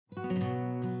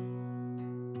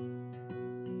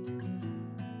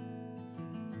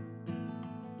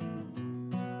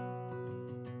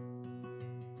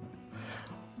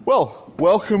Well,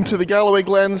 welcome to the Galloway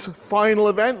Glens final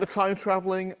event, the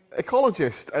time-travelling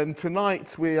ecologist. And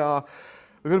tonight we're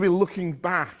going to be looking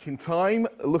back in time,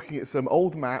 looking at some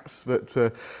old maps that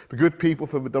the good people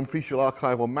from the Dumfries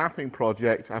Archival Mapping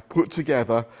Project have put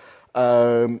together,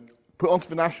 put onto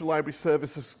the National Library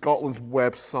Service of Scotland's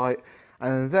website.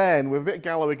 And then, with a bit of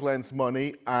Galloway Glens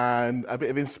money and a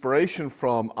bit of inspiration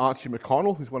from Archie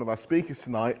McConnell, who's one of our speakers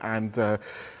tonight, and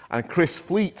Chris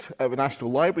Fleet at the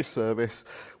National Library Service,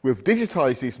 we've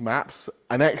digitised these maps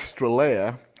an extra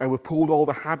layer, and we've pulled all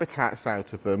the habitats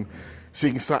out of them, so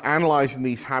you can start analysing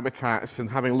these habitats and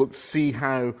having a look to see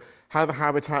how the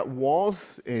habitat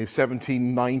was in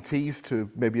 1790s to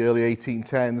maybe early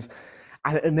 1810s,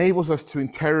 and it enables us to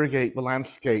interrogate the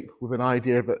landscape with an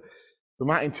idea that from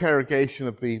that interrogation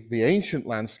of the ancient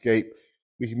landscape,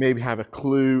 we can maybe have a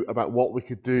clue about what we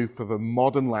could do for the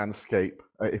modern landscape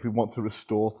if we want to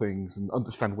restore things and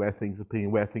understand where things have been,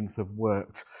 where things have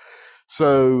worked.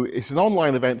 So it's an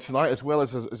online event tonight, as well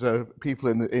as people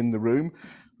in the room.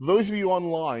 For those of you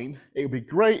online, it would be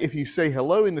great if you say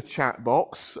hello in the chat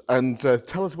box and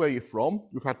tell us where you're from.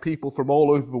 We've had people from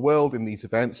all over the world in these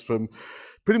events, from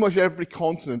pretty much every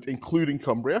continent, including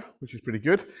Cumbria, which is pretty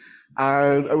good.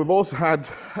 And we've also had,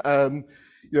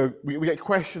 we get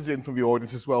questions in from the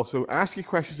audience as well. So ask your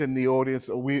questions in the audience,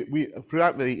 or we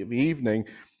throughout the evening.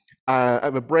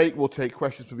 At the break, we'll take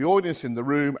questions from the audience in the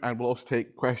room, and we'll also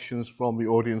take questions from the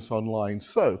audience online.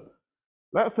 So,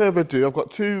 without further ado, I've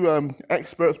got two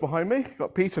experts behind me. I've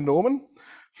got Peter Norman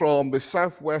from the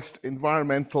Southwest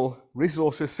Environmental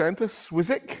Resources Centre,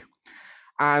 SWISIC.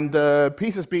 And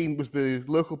Peter's been with the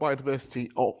local biodiversity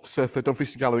officer for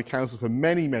Dumfries and Galloway Council for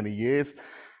many, many years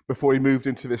before he moved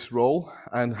into this role,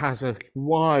 and has a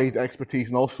wide expertise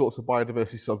in all sorts of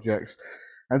biodiversity subjects.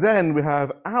 And then we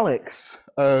have Alex,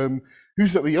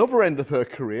 who's at the other end of her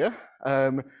career.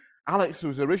 Alex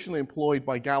was originally employed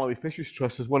by Galloway Fisheries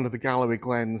Trust as one of the Galloway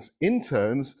Glens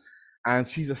interns, and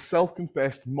she's a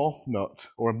self-confessed moth nut,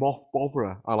 or a moth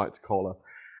botherer, I like to call her.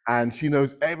 And she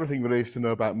knows everything there is to know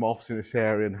about moths in this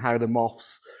area and how the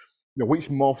moths, which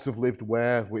moths have lived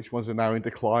where, which ones are now in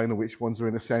decline, and which ones are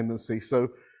in ascendancy. So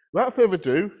without further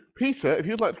ado, Peter, if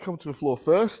you'd like to come to the floor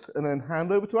first and then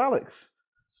hand over to Alex.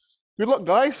 Good luck,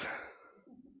 guys.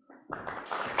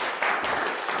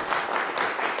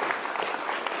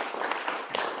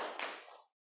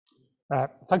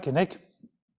 Thank you, Nick.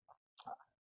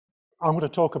 I'm going to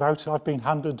talk about, I've been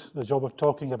handed the job of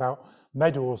talking about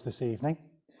meadows this evening.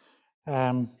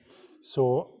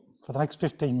 So for the next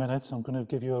 15 minutes, I'm going to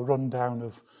give you a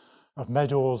rundown of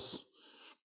meadows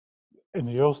in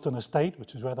the Earlston estate,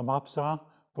 which is where the maps are,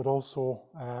 but also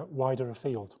wider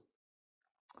afield.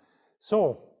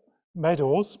 So,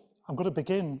 meadows, I'm going to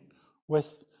begin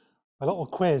with a little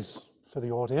quiz for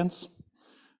the audience.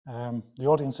 The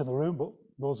audience in the room, but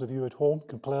those of you at home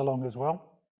can play along as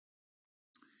well.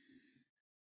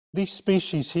 These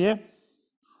species here,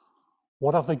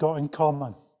 what have they got in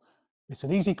common? It's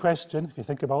an easy question if you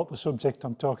think about the subject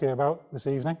I'm talking about this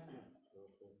evening.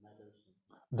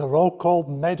 They're all called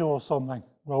meadow or something.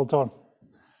 Well done.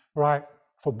 Right,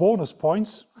 for bonus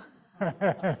points,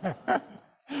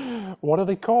 what are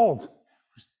they called?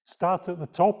 Start at the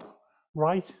top,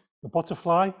 right, the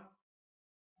butterfly,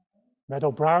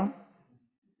 meadow brown.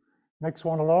 Next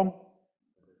one along,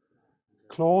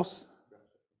 close,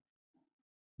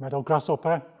 meadow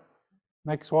grasshopper.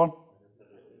 Next one,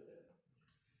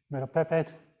 meadow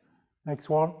pipit. Next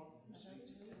one,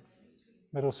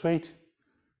 meadow sweet,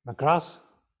 grass,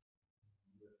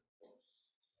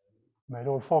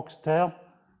 meadow foxtail.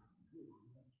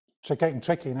 Getting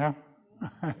tricky now.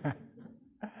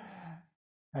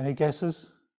 Any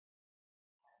guesses?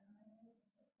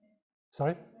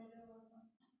 Sorry?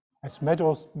 It's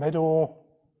meadow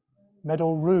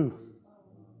rue.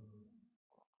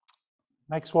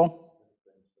 Next one,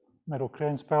 meadow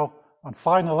cranespell. And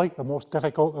finally, the most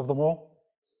difficult of them all,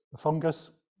 the fungus.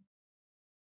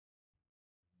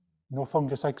 No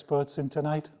fungus experts in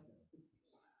tonight.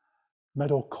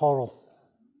 Meadow coral.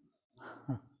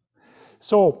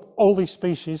 So all these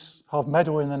species have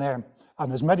meadow in the name,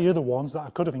 and there's many other ones that I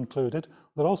could have included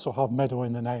that also have meadow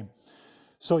in the name.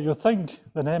 So you'll think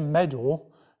the name meadow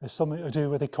is something to do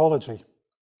with ecology.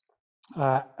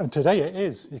 And today it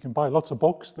is. You can buy lots of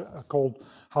books that are called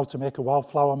How to Make a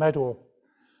Wildflower Meadow.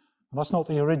 And that's not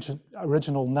the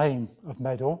original name of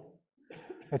meadow.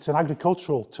 It's an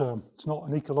agricultural term. It's not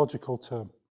an ecological term.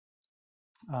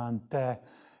 And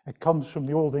it comes from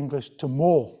the Old English to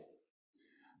mow.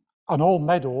 And all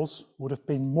meadows would have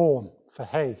been mown for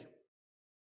hay.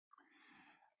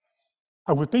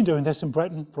 And we've been doing this in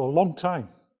Britain for a long time.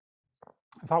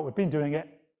 In fact, we've been doing it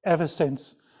ever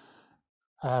since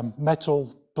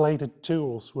metal bladed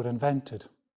tools were invented.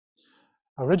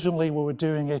 Originally, we were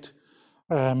doing it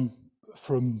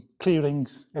from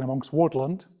clearings in amongst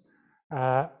woodland,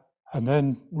 and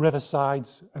then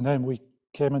riversides, and then we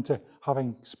came into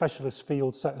having specialist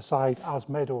fields set aside as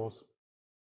meadows.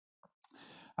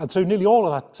 And through nearly all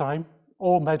of that time,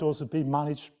 all meadows have been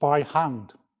managed by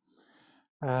hand.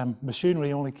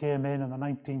 Machinery only came in the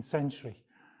 19th century.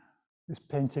 This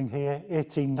painting here,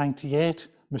 1898,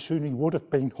 machinery would have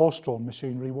been, horse-drawn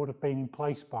machinery would have been in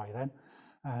place by then,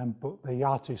 but the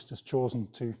artist has chosen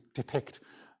to depict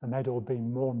the meadow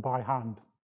being mown by hand.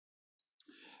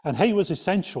 And hay was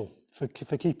essential for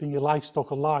keeping your livestock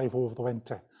alive over the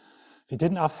winter. If you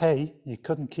didn't have hay, you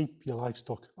couldn't keep your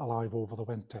livestock alive over the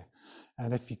winter.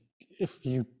 And if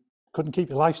you couldn't keep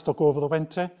your livestock over the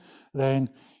winter, then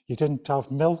you didn't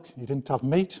have milk, you didn't have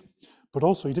meat, but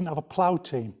also you didn't have a plough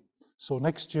team. So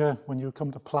next year, when you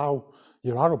come to plough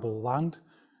your arable land,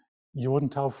 you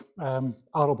wouldn't have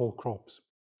arable crops.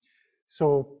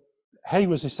 So hay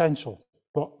was essential,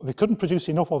 but they couldn't produce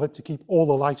enough of it to keep all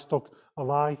the livestock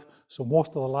alive, so most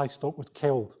of the livestock was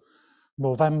killed.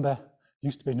 November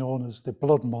used to be known as the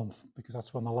blood month, because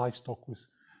that's when the livestock was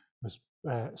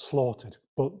slaughtered.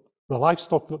 But the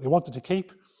livestock that they wanted to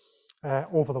keep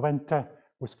over the winter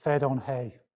was fed on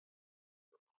hay.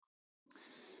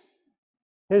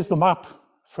 Here's the map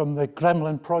from the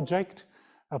Gremlin project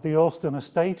of the Alston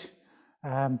estate,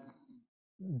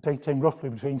 dating roughly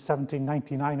between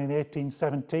 1799 and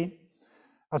 1817.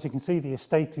 As you can see, the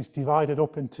estate is divided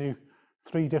up into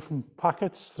 3 different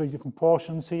packets, 3 different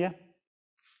portions here.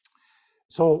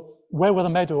 So where were the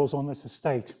meadows on this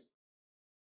estate?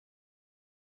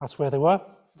 That's where they were.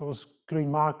 Those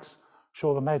green marks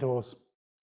show the meadows.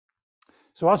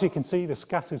 So as you can see, they're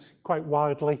scattered quite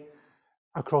widely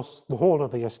across the whole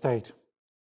of the estate.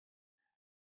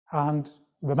 And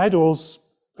the meadows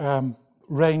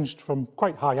ranged from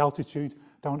quite high altitude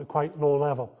down to quite low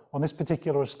level. On this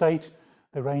particular estate,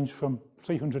 they range from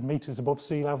 300 metres above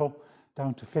sea level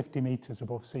down to 50 metres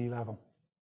above sea level.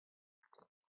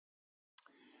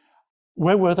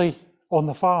 Where were they on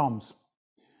the farms?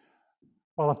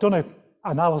 Well, I've done an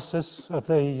analysis of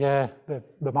the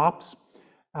maps,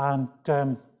 and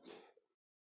I've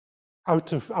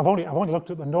only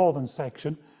looked at the northern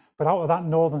section, but out of that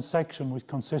northern section, which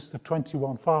consists of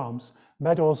 21 farms,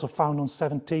 meadows are found on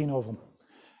 17 of them.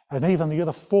 And even the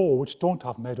other 4, which don't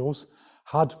have meadows,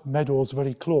 had meadows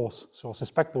very close. So I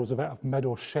suspect there was a bit of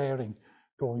meadow sharing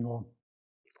going on.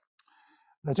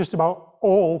 They're just about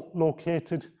all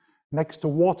located next to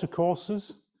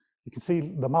watercourses. You can see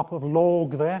the map of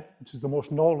Log there, which is the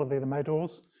most northerly of the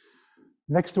meadows,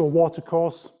 next to a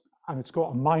watercourse, and it's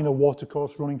got a minor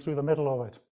watercourse running through the middle of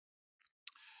it.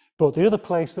 But the other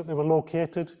place that they were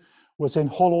located was in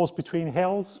hollows between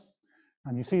hills,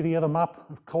 and you see the other map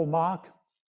of Culmark,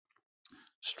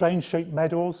 strange shaped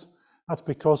meadows. That's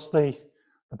because the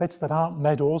bits that aren't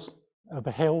meadows are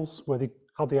the hills where they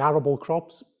had the arable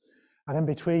crops, and in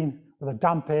between were the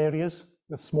damp areas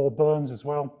with small burns as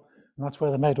well, and that's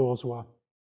where the meadows were.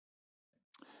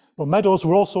 But meadows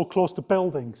were also close to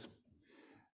buildings.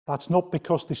 That's not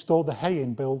because they stored the hay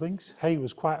in buildings. Hay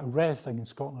was quite a rare thing in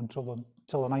Scotland until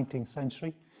the 19th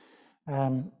century.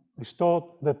 They stored,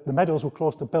 the meadows were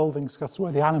close to buildings because that's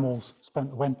where the animals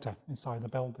spent the winter, inside the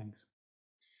buildings.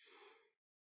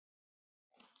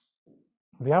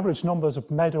 The average numbers of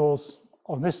meadows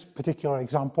on this particular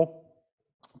example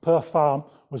per farm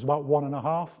was about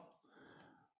 1.5.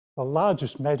 The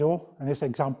largest meadow in this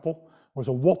example was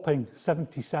a whopping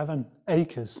 77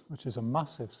 acres, which is a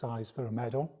massive size for a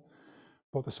meadow.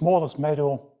 But the smallest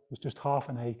meadow was just half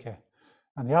an acre,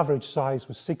 and the average size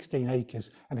was 16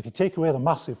 acres. And if you take away the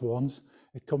massive ones,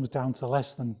 it comes down to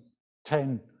less than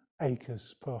 10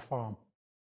 acres per farm.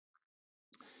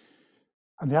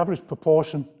 And the average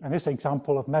proportion in this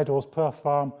example of meadows per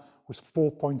farm was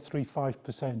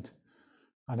 4.35%.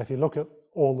 And if you look at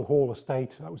the whole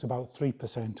estate, that was about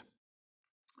 3%.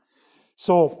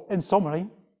 So, in summary,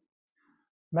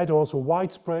 meadows were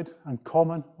widespread and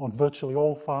common on virtually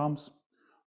all farms,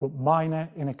 but minor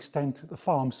in extent at the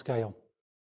farm scale.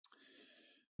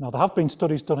 Now, there have been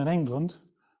studies done in England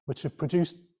which have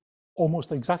produced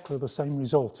almost exactly the same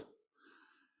result.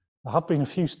 There have been a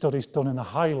few studies done in the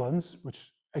Highlands,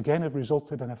 which again have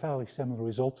resulted in a fairly similar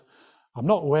result. I'm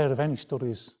not aware of any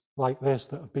studies like this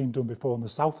that have been done before in the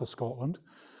south of Scotland,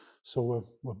 so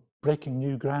we're breaking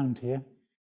new ground here.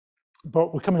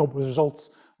 But we're coming up with results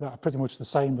that are pretty much the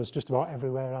same as just about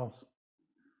everywhere else.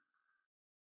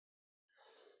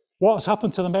 What has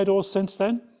happened to the meadows since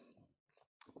then?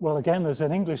 Well, again, there's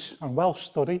an English and Welsh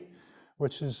study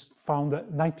which has found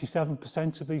that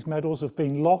 97% of these meadows have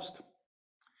been lost.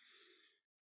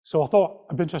 So I thought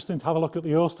it'd be interesting to have a look at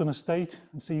the Earlston estate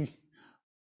and see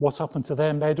what's happened to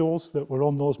their meadows that were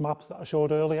on those maps that I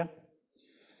showed earlier.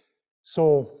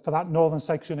 So for that northern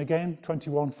section again,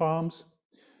 21 farms.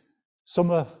 Some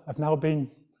have now been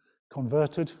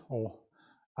converted or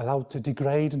allowed to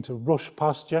degrade into rush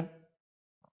pasture.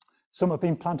 Some have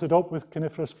been planted up with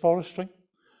coniferous forestry,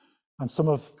 and some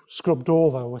have scrubbed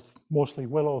over with mostly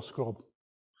willow scrub.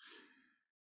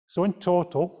 So in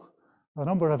total, the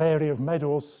number of area of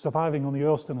meadows surviving on the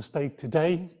Earlston estate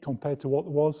today compared to what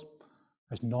there was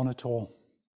is none at all.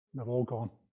 They're all gone.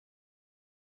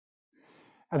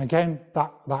 And again,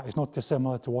 that is not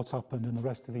dissimilar to what's happened in the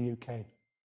rest of the UK.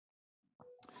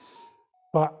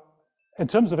 But in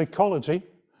terms of ecology,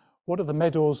 what do the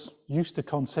meadows used to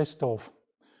consist of?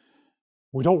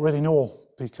 We don't really know,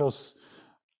 because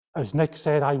as Nick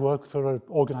said, I work for an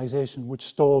organisation which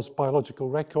stores biological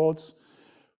records,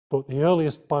 but the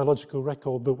earliest biological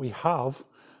record that we have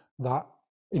that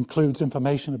includes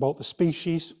information about the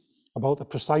species, about the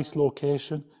precise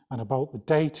location, and about the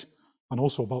date, and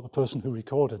also about the person who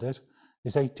recorded it,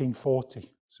 is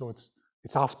 1840. So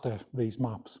it's after these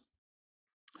maps.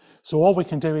 So all we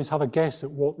can do is have a guess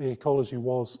at what the ecology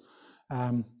was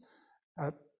in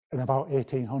about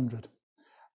 1800.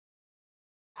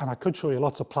 And I could show you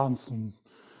lots of plants and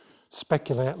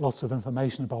speculate lots of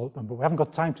information about them, but we haven't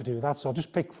got time to do that, so I'll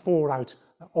just pick 4 out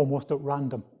almost at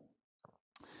random.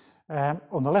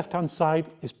 On the left-hand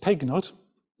side is pignut,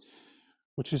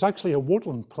 which is actually a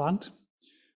woodland plant,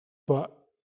 but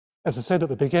as I said at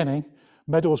the beginning,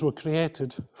 meadows were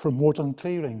created from woodland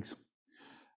clearings.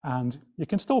 And you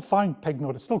can still find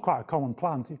pignut, it's still quite a common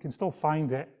plant, you can still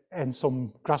find it in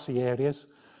some grassy areas,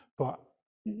 but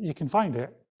you can find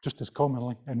it just as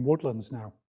commonly in woodlands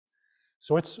now.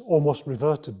 So it's almost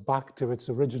reverted back to its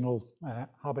original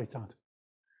habitat.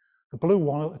 The blue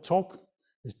one at the top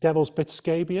is Devil's Bit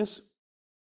scabious.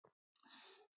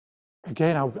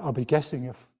 Again, I'll be guessing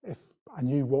if I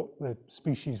knew what the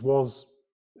species was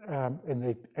in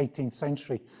the 18th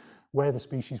century, where the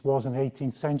species was in the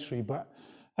 18th century, but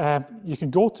you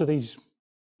can go to these,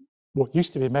 what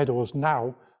used to be meadows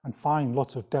now, and find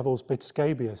lots of Devil's Bit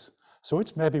scabious. So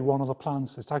it's maybe one of the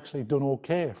plants that's actually done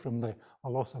okay from the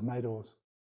loss of meadows.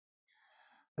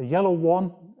 The yellow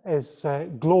one is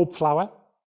globe flower,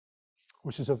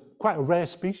 which is quite a rare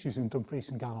species in Dumfries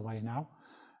and Galloway now.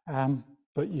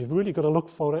 But you've really got to look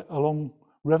for it along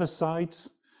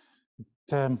riversides.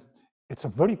 It's a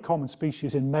very common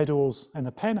species in meadows in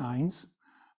the Pennines,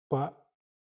 but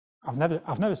I've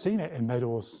never seen it in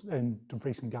meadows in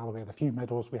Dumfries and Galloway, the few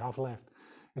meadows we have left.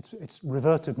 It's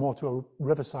reverted more to a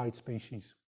riverside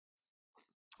species.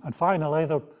 And finally,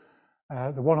 the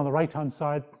one on the right-hand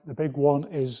side, the big one,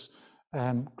 is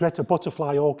Greta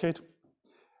butterfly orchid.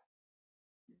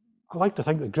 I like to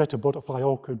think that Greta butterfly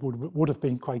orchid would have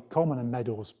been quite common in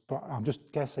meadows, but I'm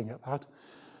just guessing at that.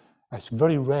 It's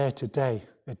very rare today.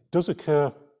 It does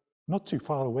occur not too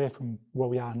far away from where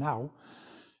we are now,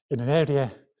 in an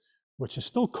area which is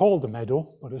still called a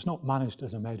meadow, but it's not managed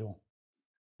as a meadow.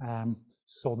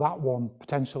 So that one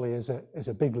potentially is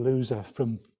a big loser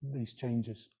from these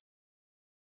changes.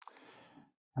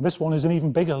 And this one is an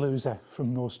even bigger loser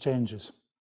from those changes.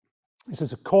 This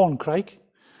is a corncrake.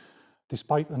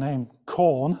 Despite the name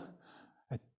corn,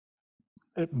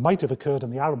 it might have occurred in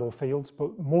the arable fields,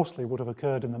 but mostly would have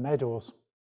occurred in the meadows.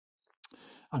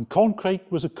 And corncrake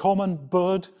was a common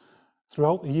bird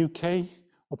throughout the UK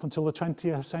up until the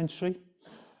 20th century.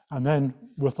 And then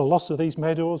with the loss of these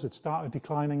meadows, it started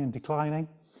declining and declining.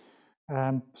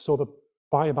 So that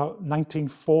by about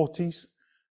 1940s,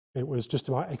 it was just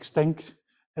about extinct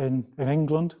in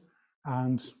England,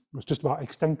 and was just about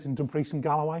extinct in Dumfries and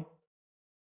Galloway.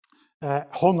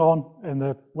 Hung on in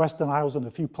the Western Isles and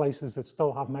a few places that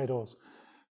still have meadows.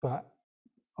 But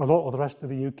a lot of the rest of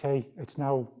the UK, it's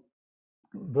now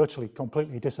virtually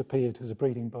completely disappeared as a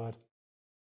breeding bird.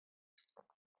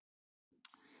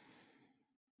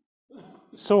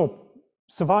 So,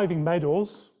 surviving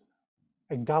meadows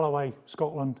in Galloway,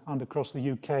 Scotland, and across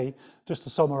the UK, just to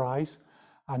summarise,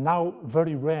 are now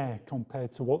very rare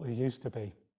compared to what they used to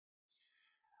be.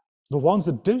 The ones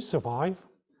that do survive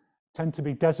tend to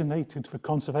be designated for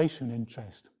conservation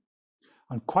interest,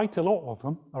 and quite a lot of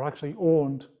them are actually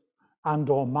owned and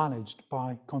or managed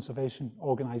by conservation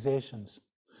organisations.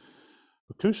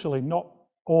 But crucially, not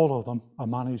all of them are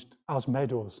managed as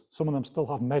meadows. Some of them still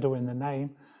have meadow in the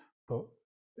name, but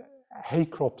hay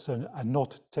crops are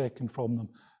not taken from them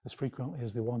as frequently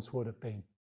as they once would have been.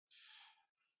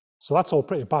 So that's all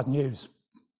pretty bad news.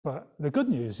 But the good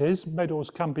news is meadows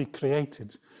can be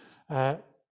created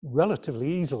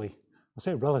relatively easily. I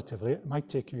say relatively, it might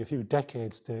take you a few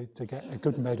decades to get a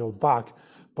good meadow back,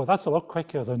 but that's a lot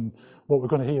quicker than what we're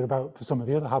going to hear about for some of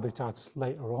the other habitats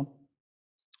later on.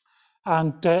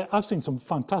 And I've seen some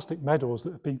fantastic meadows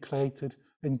that have been created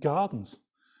in gardens,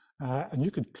 and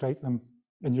you could create them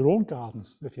in your own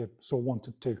gardens if you so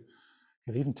wanted to. You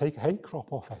could even take a hay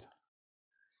crop off it.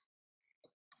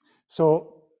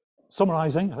 So,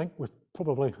 summarising, I think I've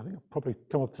probably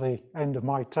come up to the end of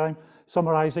my time.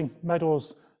 Summarising,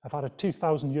 meadows have had a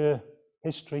 2,000-year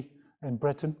history in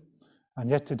Britain, and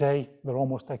yet today they're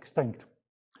almost extinct.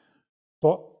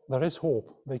 But there is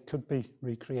hope; they could be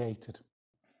recreated.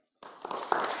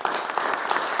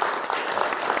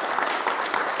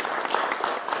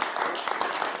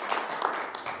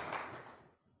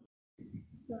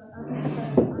 I'm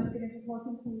going to be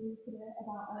talking to you today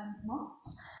about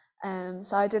moths.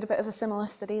 So I did a bit of a similar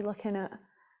study looking at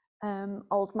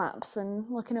old maps and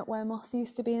looking at where moths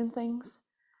used to be and things.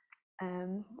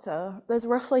 So there's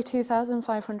roughly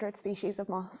 2,500 species of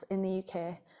moths in the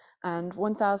UK, and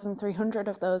 1,300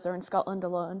 of those are in Scotland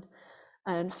alone.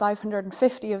 And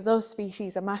 550 of those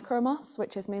species are macro moths,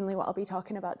 which is mainly what I'll be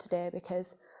talking about today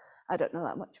because I don't know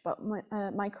that much about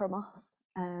micro moths.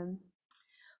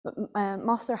 But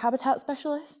moths are habitat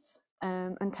specialists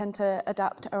and tend to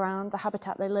adapt around the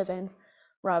habitat they live in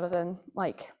rather than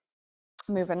like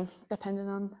moving depending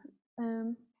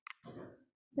on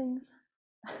things.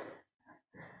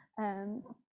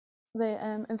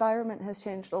 The environment has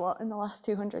changed a lot in the last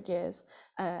 200 years,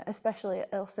 especially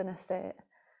at Ilston Estate,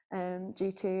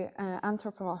 due to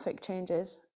anthropomorphic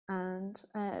changes and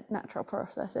natural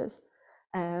processes.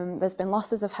 There's been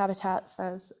losses of habitats,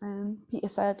 as Peter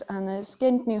said, and there's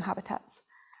gained new habitats.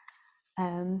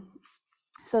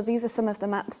 So these are some of the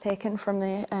maps taken from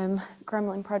the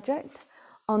Gremlin project.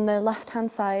 On the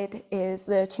left-hand side is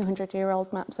the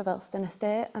 200-year-old maps of Ilston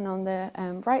Estate, and on the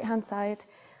right-hand side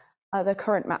are the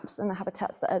current maps and the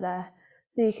habitats that are there.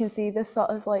 So you can see there's sort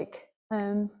of like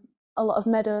a lot of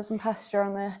meadows and pasture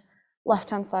on the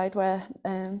left-hand side where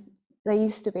they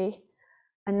used to be.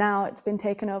 And now it's been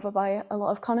taken over by a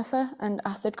lot of conifer and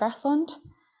acid grassland.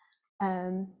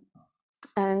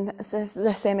 And so it's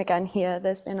the same again here.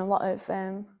 There's been a lot of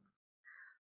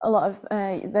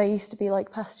there used to be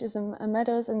like pastures and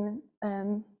meadows and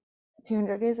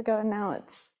 200 years ago, and now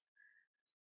it's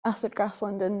acid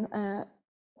grassland and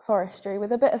forestry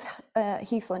with a bit of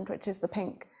heathland, which is the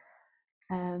pink.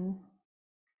 And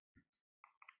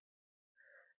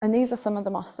these are some of the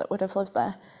moths that would have lived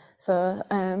there. So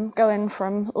going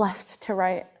from left to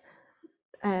right,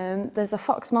 there's a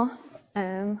fox moth,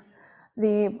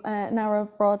 the narrow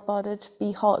broad-bordered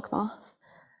bee hawk moth,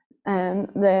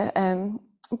 the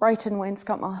Brighton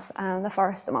wainscot moth and the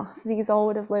forester moth. These all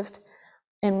would have lived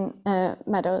in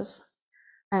meadows.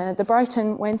 The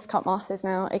Brighton wainscot moth is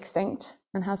now extinct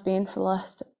and has been for the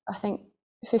last, I think,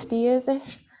 50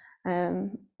 years-ish,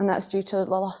 and that's due to the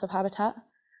loss of habitat.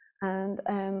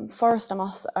 And forester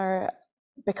moths are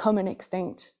becoming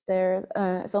extinct.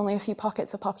 There's only a few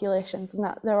pockets of populations, and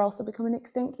that they're also becoming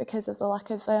extinct because of the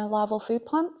lack of larval food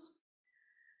plants.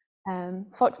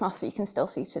 Fox moths you can still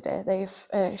see today. They've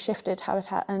shifted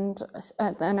habitat and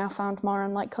they're now found more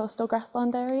in like coastal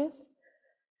grassland areas.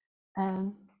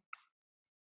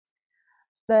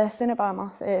 The cinnabar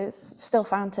moth is still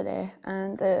found today,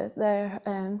 and their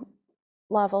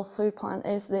larval food plant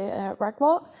is the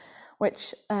ragwort,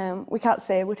 which we can't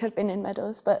say would have been in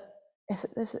meadows, but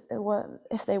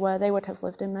if they were, they would have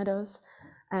lived in meadows.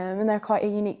 And they're quite a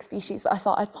unique species that I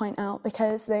thought I'd point out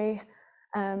because they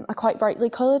are quite brightly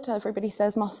coloured. Everybody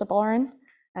says moths are boring,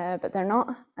 but they're not,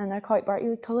 and they're quite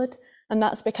brightly coloured. And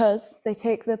that's because they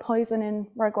take the poison in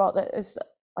ragwort that is,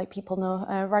 like people know,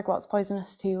 ragwort's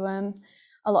poisonous to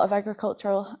a lot of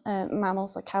agricultural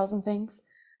mammals like cows and things.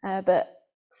 But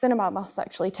cinnabar moths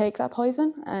actually take that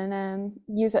poison and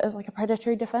use it as like a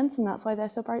predatory defence, and that's why they're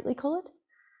so brightly coloured.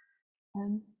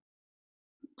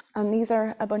 And these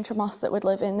are a bunch of moths that would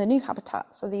live in the new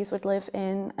habitat. So these would live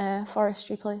in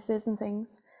forestry places and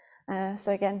things.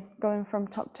 So again, going from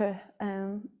top to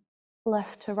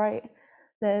left to right,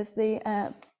 there's the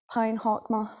pine hawk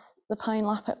moth, the pine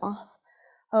lappet moth,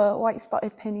 white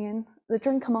spotted pinion, the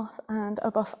drinker moth, and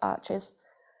a buff arches.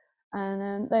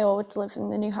 And they all would live in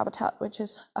the new habitat, which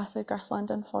is acid grassland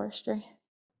and forestry.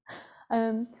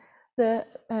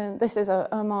 This is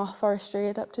a more forestry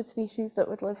adapted species that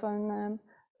would live on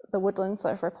the woodlands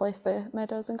that have replaced the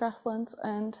meadows and grasslands,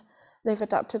 and they've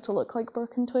adapted to look like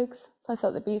broken twigs. So I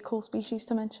thought they'd be a cool species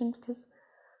to mention because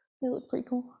they look pretty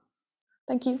cool.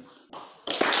 Thank you.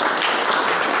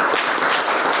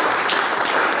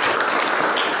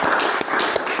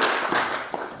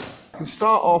 can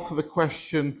start off with a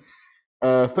question,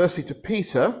 firstly to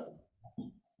Peter.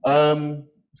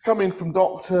 Coming from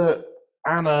Dr.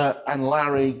 Anna and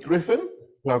Larry Griffin,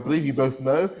 who I believe you both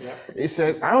know. Yeah. It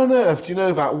says, how on earth do you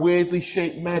know that weirdly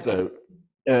shaped meadow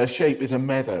shape is a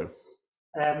meadow?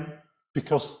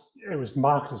 Because it was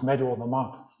marked as meadow on the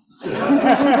map.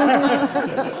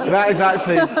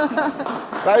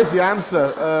 That is the answer,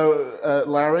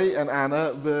 Larry and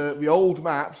Anna. The old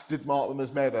maps did mark them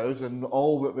as meadows, and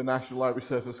all that the National Library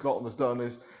Service of Scotland has done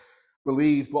is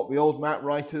believed what the old map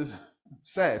writers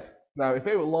said. Now, if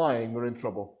they were lying, we're in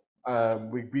trouble.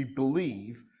 We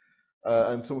believe,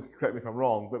 and someone can correct me if I'm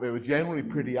wrong, but they were generally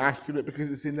pretty accurate because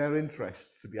it's in their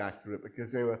interest to be accurate,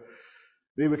 because they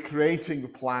were creating the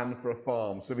plan for a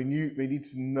farm, so they need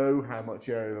to know how much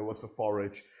area there was for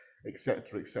forage,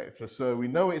 etc., etc. So we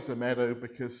know it's a meadow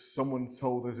because someone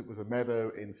told us it was a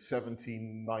meadow in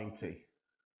 1790.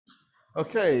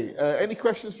 Okay, any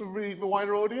questions from the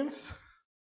wider audience?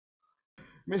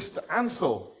 Mr.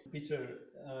 Ansell. Peter,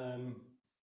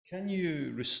 can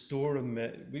you restore a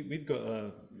meadow? We've got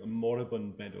a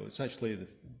moribund meadow. It's actually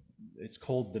it's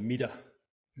called the Meadow.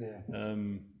 Yeah.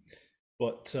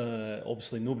 But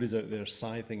obviously nobody's out there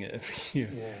scything it every year.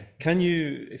 Yeah. Can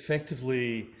you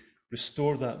effectively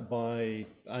restore that by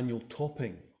annual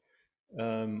topping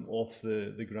of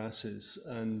the grasses?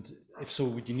 And if so,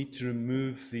 would you need to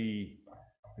remove the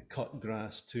cut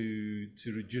grass to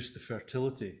reduce the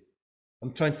fertility?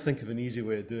 I'm trying to think of an easy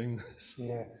way of doing this.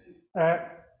 Yeah.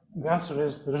 The answer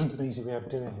is there isn't an easy way of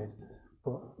doing it,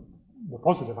 but the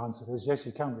positive answer is yes,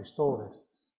 you can restore it,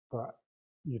 but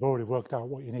you've already worked out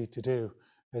what you need to do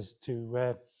is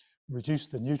to reduce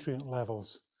the nutrient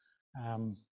levels,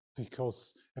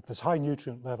 because if there's high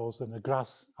nutrient levels, then the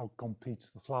grass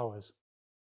outcompetes the flowers.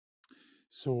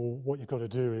 So what you've got to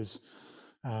do is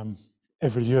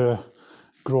every year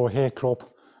grow a hair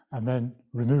crop and then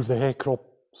remove the hair crop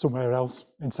somewhere else,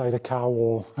 inside a cow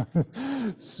or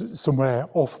somewhere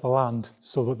off the land,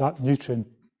 so that that nutrient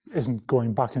isn't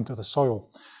going back into the soil.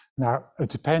 Now, it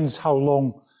depends how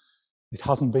long it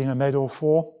hasn't been a meadow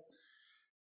for,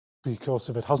 because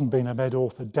if it hasn't been a meadow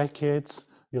for decades,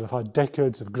 you'll have had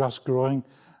decades of grass growing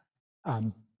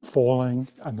and falling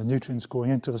and the nutrients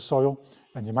going into the soil,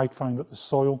 and you might find that the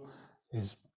soil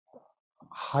is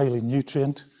highly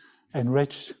nutrient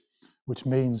enriched, which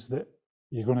means that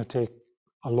you're going to take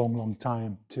a long, long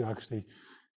time to actually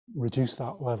reduce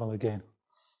that level again.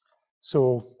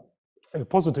 So the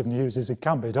positive news is it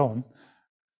can be done,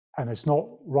 and it's not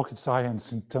rocket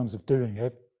science in terms of doing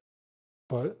it,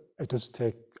 but it does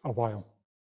take a while.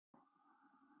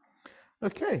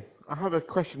 Okay, I have a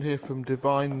question here from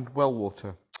Divine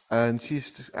Wellwater, and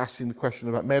she's asking the question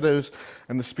about meadows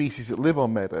and the species that live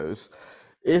on meadows.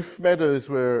 If meadows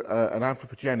were an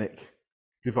anthropogenic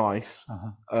device,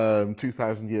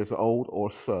 2,000 years old or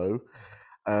so,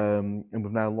 and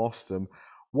we've now lost them,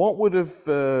 what was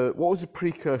the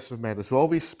precursor of meadows? So all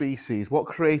these species, what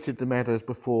created the meadows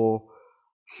before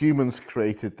humans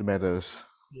created the meadows?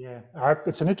 Yeah,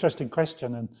 it's an interesting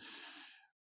question, and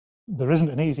there isn't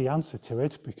an easy answer to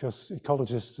it, because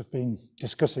ecologists have been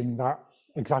discussing that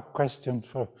exact question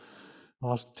for the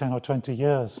last 10 or 20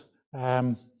 years.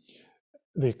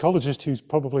 The ecologist who's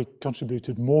probably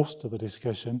contributed most to the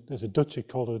discussion is a Dutch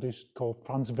ecologist called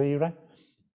Frans Weere.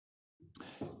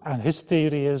 And his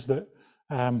theory is that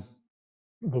the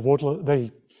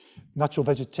natural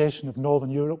vegetation of Northern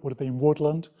Europe would have been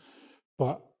woodland,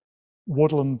 but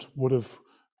woodland would have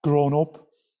grown up,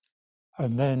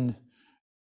 and then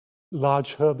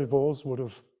large herbivores would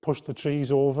have pushed the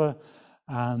trees over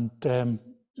and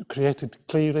created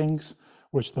clearings,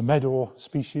 which the meadow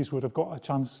species would have got a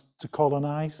chance to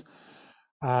colonize.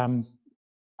 And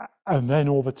then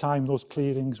over time, those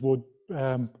clearings would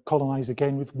colonize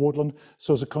again with woodland.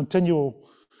 So there's a continual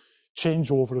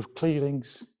changeover of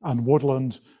clearings and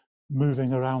woodland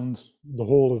moving around the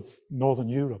whole of Northern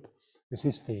Europe, is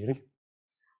his theory.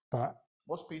 But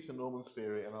what's Peter Norman's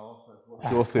theory, and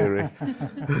what's your theory?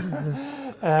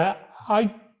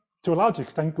 I, to a large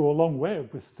extent, go a long way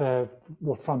with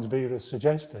what Frans Weere has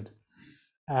suggested.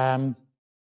 But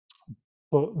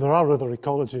there are other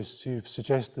ecologists who've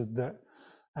suggested that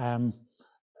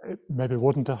it maybe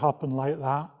wouldn't have happened like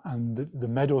that, and the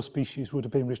meadow species would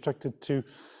have been restricted to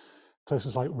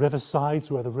places like riversides,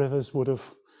 where the rivers would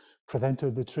have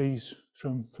prevented the trees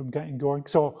from getting going.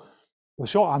 So the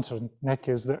short answer, Nick,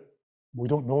 is that we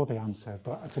don't know the answer,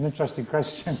 but it's an interesting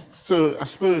question. So I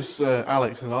suppose,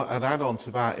 Alex, an add-on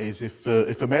to that is, if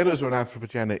the meadows are an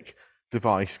anthropogenic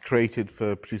device created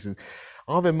for producing,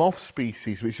 are there moth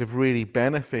species which have really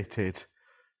benefited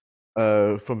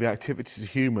from the activities of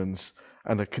humans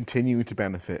and are continuing to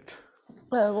benefit?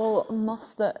 Well,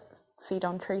 moss that feed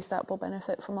on tree sap will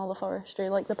benefit from all the forestry,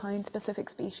 like the pine-specific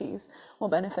species will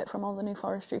benefit from all the new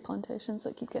forestry plantations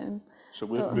that keep getting. So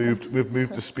we've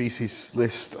moved the species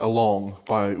list along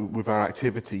with our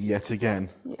activity yet again.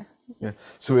 Yeah. Yeah.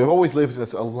 So we've always lived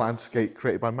in a landscape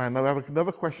created by man. Now I have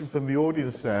another question from the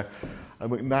audience there.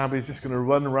 And McNab is just going to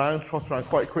run around, trot around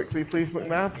quite quickly, please,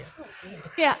 McNab.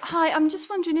 Yeah, hi, I'm just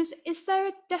wondering, is there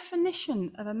a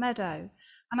definition of a meadow?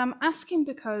 And I'm asking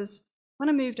because when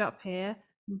I moved up here,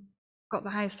 got the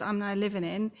house that I'm now living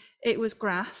in, it was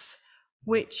grass,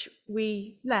 which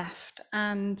we left.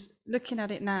 And looking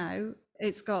at it now,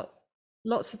 it's got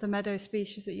lots of the meadow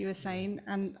species that you were saying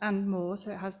and more.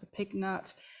 So it has the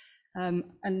pignut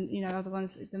and, you know, other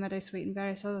ones, the meadow sweet and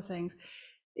various other things.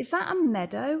 Is that a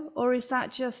meadow or is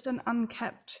that just an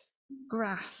unkept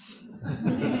grass?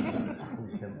 It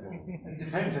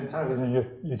depends entirely on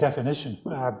your definition,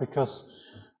 because,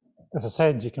 as I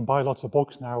said, you can buy lots of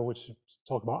books now which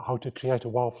talk about how to create a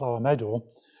wildflower meadow,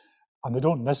 and they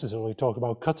don't necessarily talk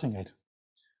about cutting it.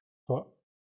 But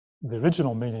the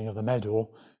original meaning of the meadow,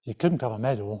 you couldn't have a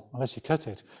meadow unless you cut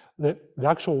it. The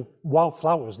actual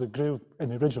wildflowers that grew in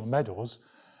the original meadows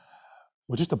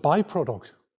were just a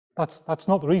byproduct. That's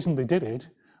not the reason they did it.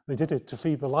 They did it to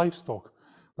feed the livestock.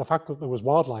 The fact that there was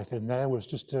wildlife in there was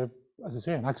just, as I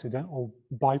say, an accidental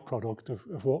byproduct of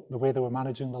the way they were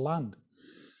managing the land.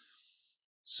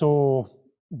 So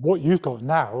what you've got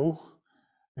now,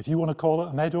 if you want to call it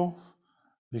a meadow,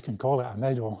 you can call it a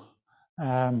meadow.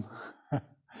 I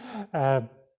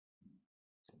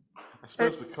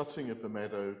suppose the cutting of the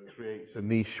meadow creates a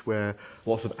niche where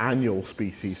lots of annual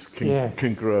species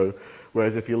can grow,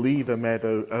 whereas if you leave a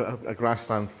meadow, a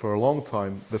grassland for a long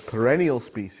time, the perennial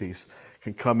species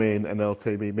can come in and they'll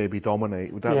maybe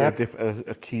dominate. Would that be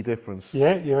a key difference?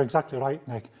 Yeah, you're exactly right,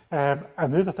 Nick.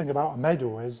 And the other thing about a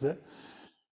meadow is that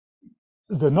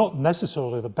they're not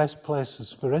necessarily the best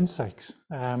places for insects.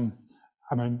 I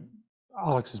mean,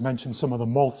 Alex has mentioned some of the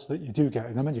moths that you do get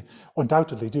in them, and you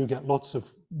undoubtedly do get lots of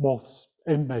moths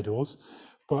in meadows.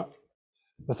 But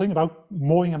the thing about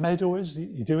mowing a meadow is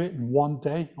you do it in one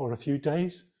day or a few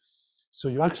days. So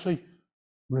you actually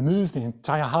remove the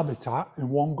entire habitat in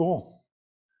one go,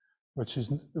 which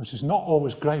is not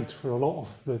always great for a lot of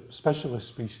the specialist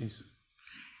species.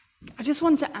 I just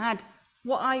want to add,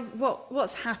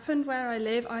 what's happened where I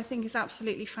live, I think is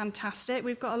absolutely fantastic.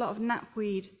 We've got a lot of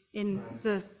knapweed in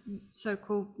the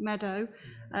so-called meadow,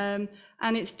 and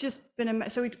it's just been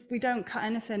so we don't cut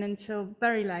anything until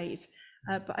very late.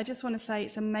 But I just want to say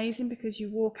it's amazing because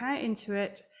you walk out into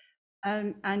it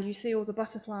and you see all the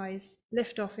butterflies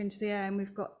lift off into the air, and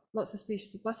we've got lots of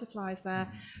species of butterflies there.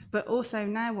 But also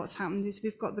now what's happened is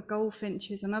we've got the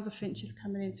goldfinches and other finches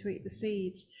coming in to eat the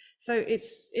seeds. So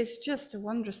it's just a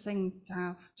wondrous thing to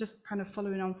have, just kind of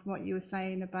following on from what you were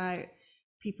saying about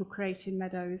people creating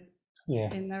meadows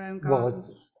in their own gardens.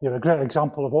 Well, you're a great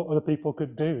example of what other people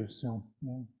could do. So,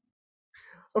 yeah.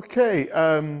 Okay,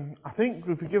 I think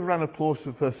if we give a round of applause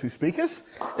to the first two speakers,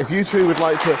 if you two would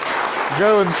like to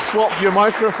go and swap your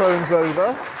microphones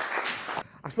over.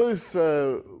 I suppose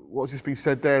what's just been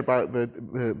said there about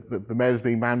the meadows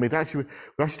being man-made, actually,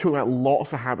 we're actually talking about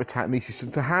lots of habitat niches. So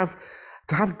to have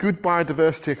good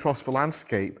biodiversity across the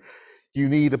landscape, you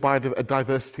need a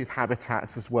diversity of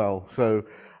habitats as well. So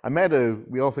a meadow,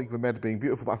 we all think of a meadow being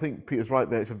beautiful, but I think Peter's right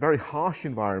there. It's a very harsh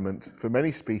environment for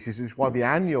many species, which is why the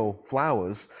annual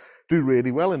flowers do really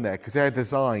well in there, because they're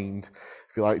designed,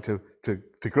 if you like, to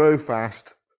grow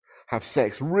fast, have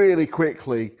sex really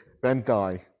quickly, then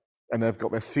die. And they've got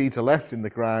their seeds are left in the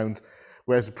ground,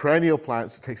 whereas the perennial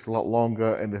plants, it takes a lot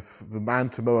longer, and if the man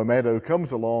to mow a meadow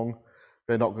comes along,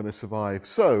 they're not going to survive.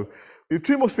 So we have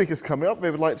two more speakers coming up. They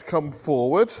would like to come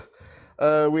forward.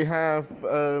 We have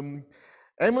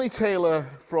Emily Taylor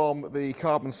from the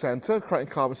Carbon Centre, Crichton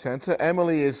Carbon Centre.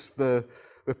 Emily is the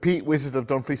peat wizard of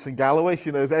Dumfries and Galloway.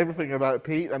 She knows everything about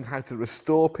peat and how to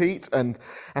restore peat and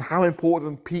how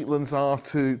important peatlands are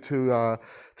to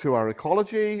our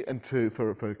ecology and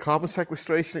for carbon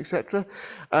sequestration, etc.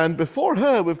 And before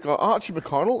her, we've got Archie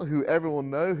McConnell, who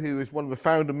everyone know, who is one of the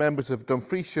founder members of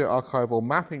Dumfriesshire Archival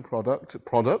Mapping Project,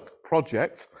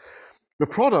 the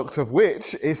product of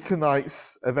which is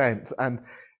tonight's event. And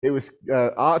it was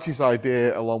Archie's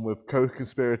idea, along with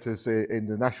co-conspirators in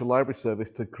the National Library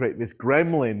Service, to create this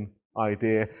gremlin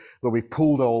idea where we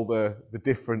pulled all the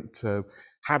different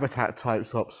habitat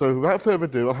types up. So without further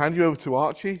ado, I'll hand you over to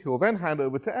Archie, who will then hand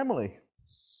over to Emily.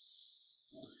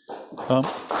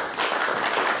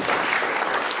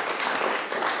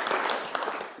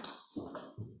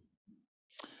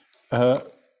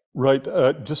 Right,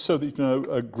 just so that you know,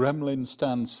 gremlin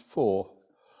stands for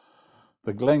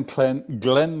the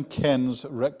Glenkens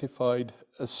Rectified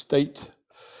Estate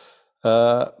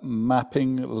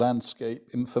Mapping Landscape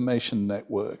Information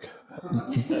Network.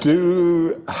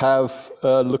 Do have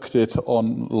a look at it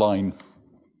online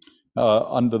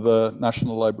under the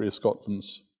National Library of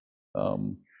Scotland's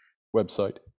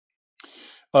website.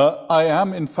 I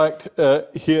am, in fact,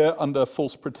 here under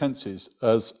false pretenses,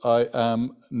 as I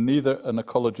am neither an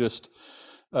ecologist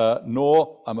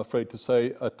nor, I'm afraid to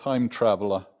say, a time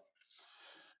traveler.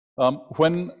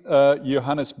 When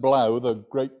Johannes Blau, the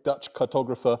great Dutch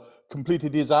cartographer,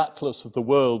 completed his atlas of the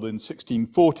world in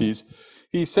 1640s,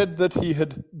 he said that he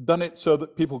had done it so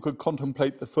that people could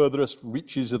contemplate the furthest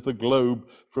reaches of the globe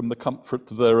from the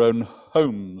comfort of their own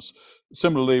homes.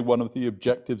 Similarly, one of the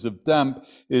objectives of DAMP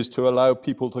is to allow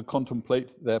people to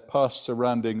contemplate their past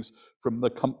surroundings from the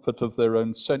comfort of their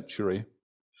own century.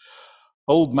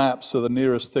 Old maps are the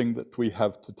nearest thing that we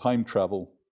have to time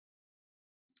travel.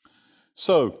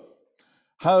 So,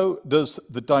 how does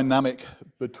the dynamic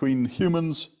between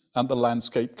humans and the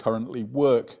landscape currently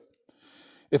work?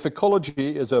 If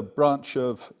ecology is a branch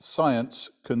of science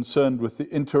concerned with the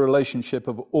interrelationship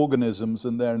of organisms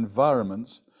and their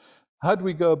environments, how do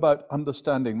we go about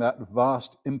understanding that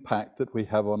vast impact that we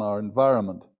have on our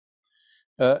environment?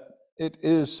 It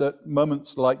is at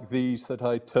moments like these that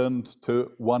I turned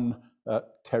to one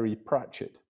Terry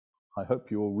Pratchett. I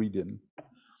hope you all read him.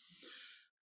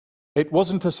 It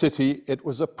wasn't a city, it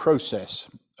was a process,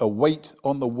 a weight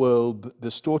on the world that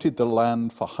distorted the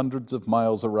land for hundreds of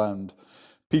miles around.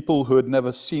 People who had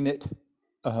never seen it,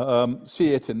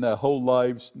 see it in their whole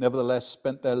lives, nevertheless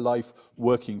spent their life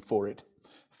working for it.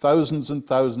 Thousands and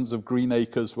thousands of green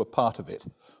acres were part of it.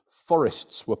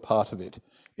 Forests were part of it.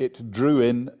 It drew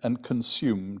in and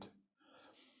consumed,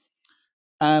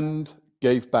 and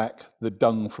gave back the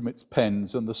dung from its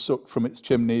pens and the soot from its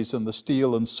chimneys and the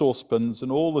steel and saucepans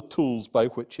and all the tools by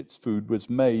which its food was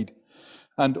made,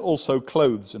 and also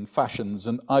clothes and fashions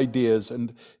and ideas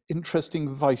and interesting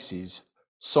vices,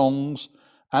 songs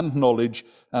and knowledge,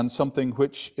 and something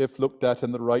which, if looked at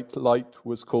in the right light,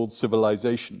 was called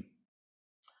civilization.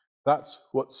 That's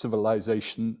what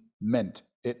civilization meant.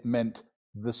 It meant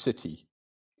the city.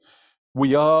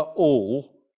 We are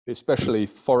all, especially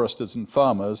foresters and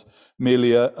farmers,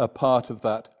 merely a part of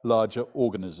that larger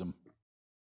organism.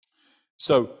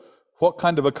 So, what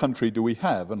kind of a country do we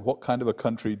have, and what kind of a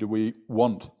country do we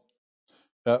want?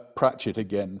 Pratchett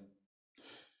again.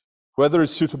 Where there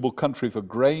is suitable country for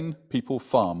grain, people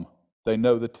farm. They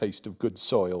know the taste of good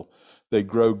soil. They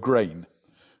grow grain.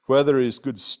 Where there is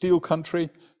good steel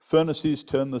country, furnaces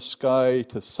turn the sky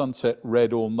to sunset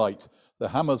red all night. The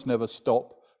hammers never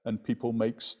stop, and people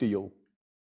make steel.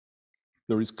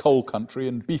 There is coal country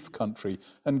and beef country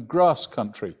and grass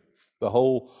country. The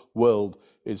whole world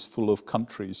is full of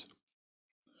countries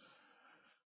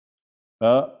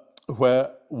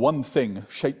where one thing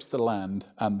shapes the land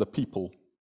and the people,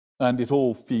 and it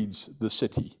all feeds the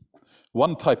city.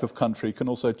 One type of country can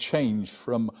also change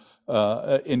from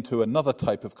into another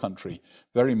type of country,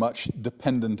 very much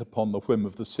dependent upon the whim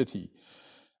of the city.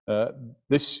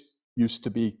 This used to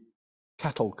be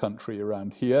cattle country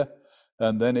around here,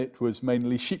 and then it was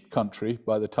mainly sheep country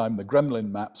by the time the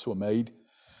Gremlin maps were made,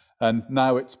 and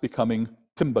now it's becoming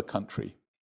timber country.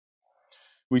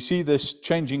 We see this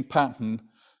changing pattern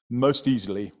most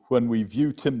easily when we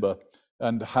view timber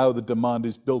and how the demand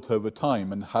is built over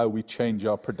time and how we change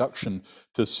our production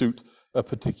to suit a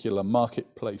particular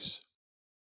marketplace.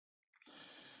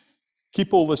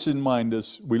 Keep all this in mind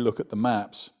as we look at the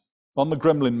maps. On the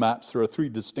Gremlin maps, there are three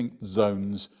distinct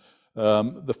zones.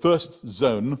 The first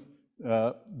zone,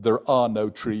 there are no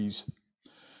trees.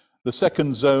 The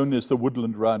second zone is the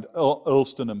woodland around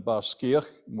Ulston and Barskirch,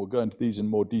 and we'll go into these in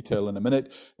more detail in a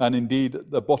minute, and indeed at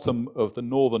the bottom of the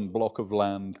northern block of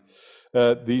land.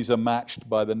 These are matched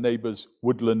by the neighbours'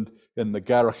 woodland in the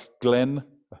Galloway Glen,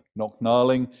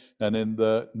 Knocknarling, and in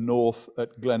the north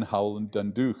at Glenhull and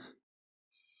Dundalk.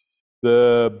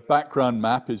 The background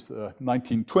map is the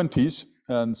 1920s,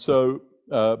 and so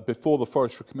before the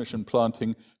Forestry Commission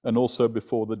planting and also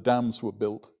before the dams were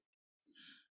built.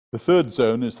 The third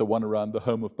zone is the one around the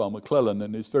home of Balmaclellan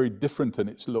and is very different in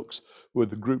its looks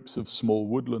with groups of small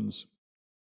woodlands.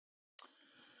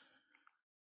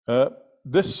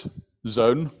 This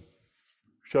zone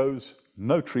shows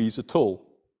no trees at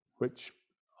all, which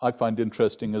I find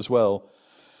interesting as well.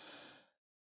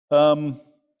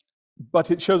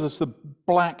 But it shows us the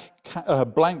blank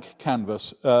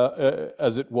canvas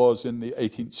as it was in the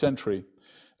 18th century,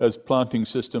 as planting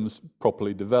systems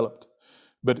properly developed.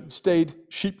 But it stayed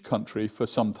sheep country for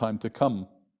some time to come.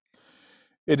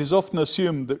 It is often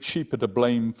assumed that sheep are to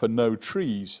blame for no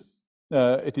trees,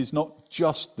 it is not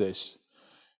just this.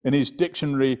 In his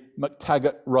dictionary,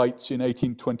 MacTaggart writes in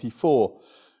 1824,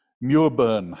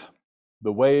 "Muirburn,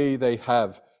 the way they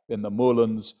have in the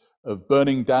moorlands of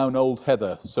burning down old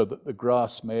heather so that the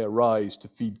grass may arise to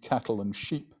feed cattle and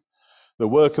sheep. The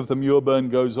work of the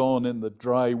Muirburn goes on in the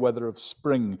dry weather of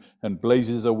spring and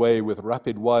blazes away with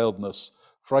rapid wildness,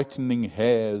 frightening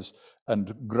hares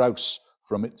and grouse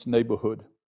from its neighborhood.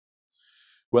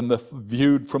 When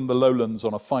viewed from the lowlands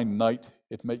on a fine night,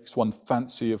 it makes one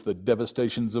fancy of the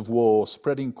devastations of war,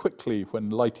 spreading quickly when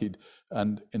lighted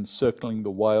and encircling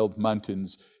the wild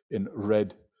mountains in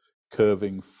red,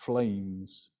 curving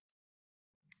flames."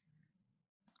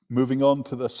 Moving on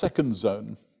to the second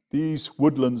zone, these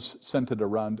woodlands centered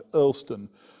around Earlston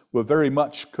were very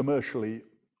much commercially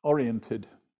oriented.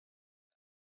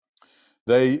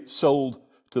 They sold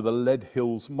to the Lead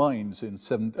Hills mines in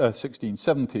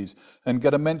 1670s and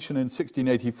get a mention in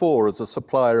 1684 as a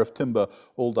supplier of timber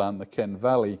all down the Ken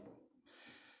Valley.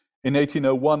 In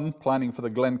 1801, planning for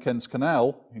the Glenkens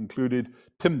Canal included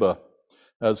timber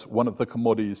as one of the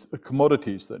commodities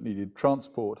that needed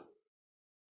transport.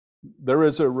 There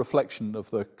is a reflection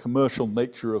of the commercial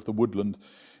nature of the woodland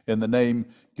in the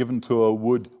name given to a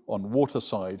wood on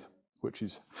waterside, which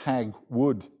is hag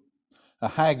wood. A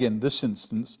hag in this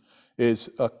instance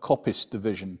is a coppice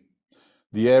division.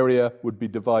 The area would be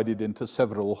divided into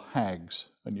several hags,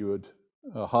 and you would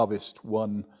harvest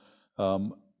one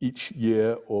each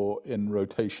year or in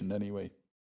rotation anyway.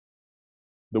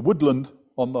 The woodland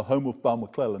on the home of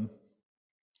Balmaclellan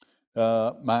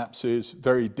maps is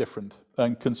very different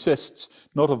and consists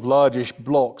not of largish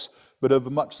blocks, but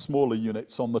of much smaller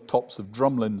units on the tops of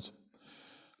drumlins.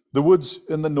 The woods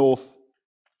in the north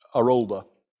are older,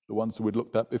 the ones that we'd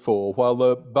looked at before, while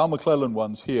the Balmaclellan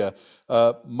ones here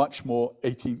are much more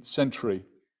 18th century.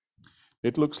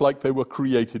 It looks like they were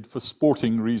created for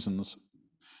sporting reasons.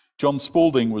 John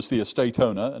Spalding was the estate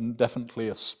owner and definitely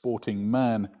a sporting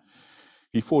man.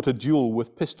 He fought a duel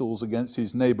with pistols against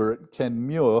his neighbour at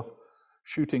Kenmure.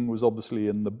 Shooting was obviously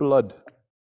in the blood.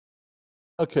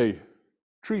 Okay,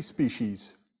 tree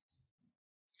species.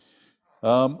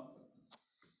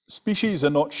 Species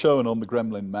are not shown on the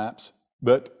Gremlin maps,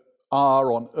 but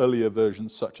are on earlier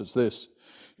versions such as this.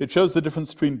 It shows the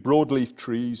difference between broadleaf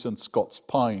trees and Scots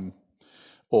pine,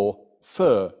 or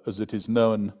fir as it is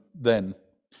known then.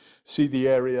 See the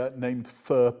area named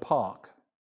Fir Park.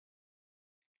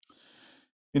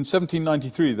 In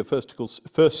 1793, the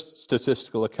first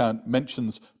statistical account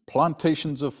mentions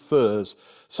plantations of firs,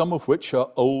 some of which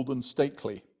are old and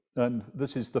stately, and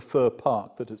this is the Fir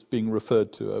Park that it's being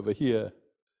referred to over here.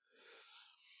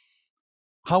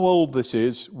 How old this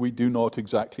is, we do not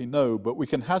exactly know, but we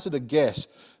can hazard a guess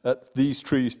at these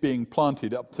trees being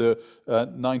planted up to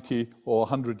 90 or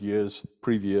 100 years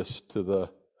previous to the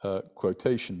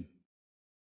quotation.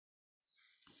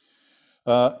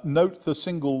 Note the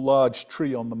single large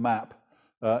tree on the map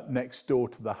next door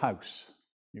to the house.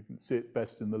 You can see it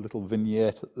best in the little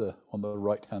vignette on the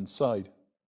right-hand side.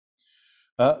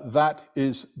 That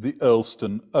is the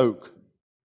Earlston oak.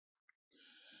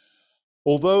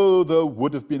 Although there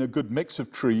would have been a good mix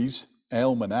of trees,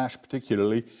 elm and ash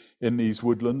particularly, in these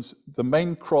woodlands, the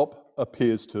main crop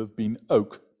appears to have been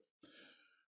oak.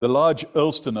 The large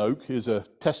Earlston oak is a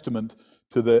testament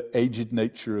to the aged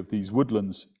nature of these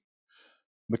woodlands.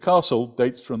 The castle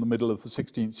dates from the middle of the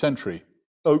 16th century.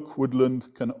 Oak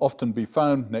woodland can often be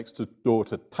found next door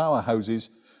to tower houses,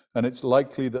 and it's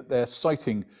likely that their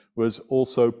siting was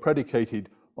also predicated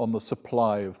on the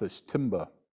supply of this timber.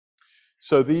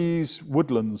 So these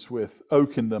woodlands with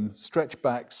oak in them stretch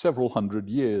back several hundred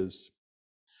years.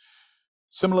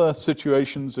 Similar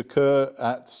situations occur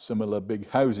at similar big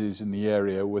houses in the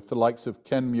area, with the likes of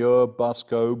Kenmure,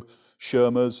 Bascobe,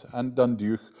 Shermers, and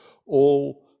Dunduch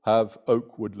all have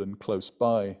oak woodland close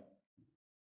by.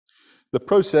 The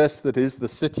process that is the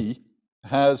city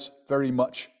has very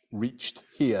much reached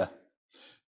here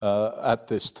at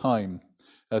this time,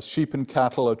 as sheep and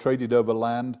cattle are traded over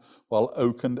land, while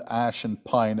oak and ash and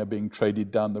pine are being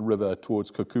traded down the river towards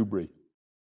Kirkcudbright.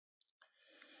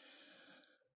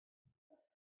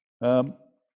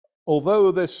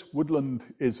 Although this woodland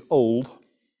is old,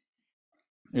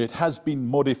 it has been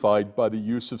modified by the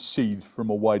use of seed from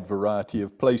a wide variety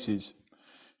of places.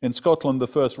 In Scotland, the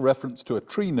first reference to a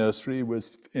tree nursery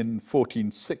was in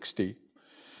 1460.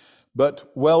 But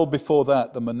well before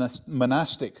that, the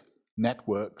monastic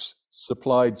networks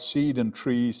supplied seed and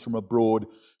trees from abroad,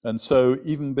 and so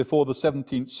even before the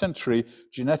 17th century,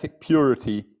 genetic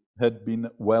purity had been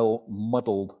well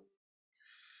muddled.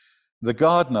 The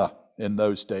gardener in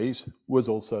those days was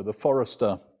also the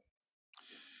forester.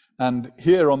 And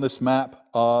here on this map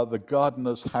are the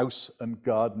gardener's house and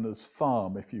gardener's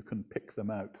farm, if you can pick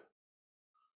them out.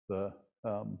 The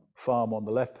farm on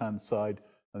the left-hand side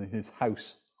and his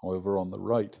house over on the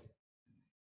right.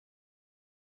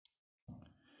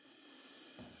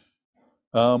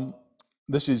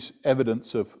 This is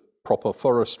evidence of proper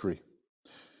forestry.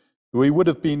 He would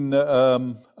have been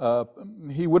a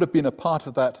part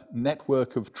of that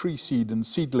network of tree seed and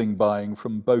seedling buying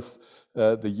from both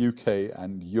the UK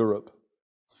and Europe.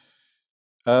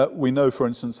 We know, for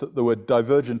instance, that there were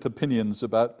divergent opinions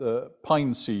about the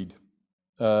pine seed.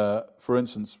 For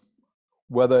instance,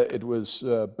 whether it was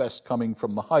best coming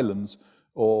from the Highlands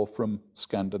or from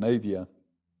Scandinavia.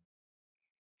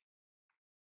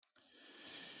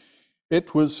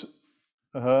 It was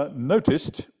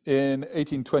noticed in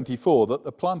 1824 that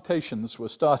the plantations were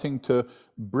starting to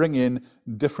bring in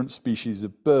different species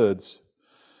of birds.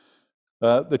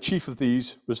 The chief of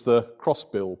these was the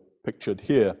crossbill, pictured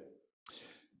here.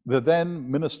 The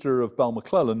then Minister of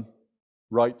Balmaclellan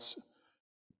writes,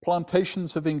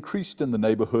 "Plantations have increased in the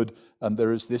neighbourhood, and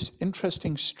there is this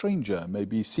interesting stranger may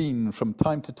be seen from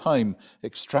time to time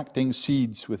extracting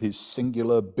seeds with his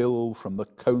singular bill from the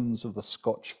cones of the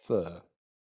Scotch fir."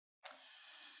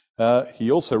 He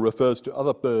also refers to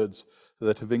other birds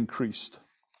that have increased.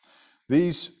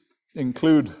 These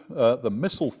include the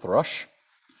missel thrush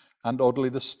and, oddly,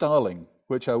 the starling,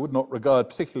 which I would not regard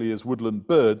particularly as woodland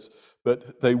birds,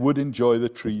 but they would enjoy the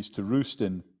trees to roost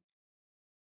in.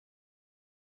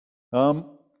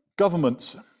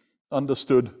 Governments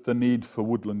understood the need for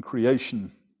woodland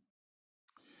creation.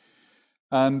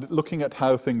 And looking at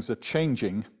how things are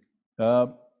changing,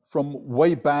 from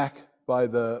way back by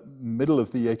the middle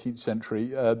of the 18th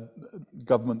century,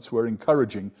 governments were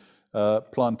encouraging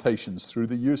plantations through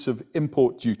the use of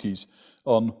import duties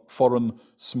on foreign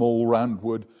small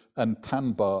roundwood and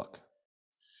tan bark.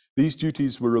 These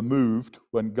duties were removed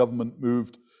when government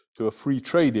moved to a free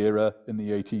trade era in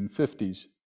the 1850s.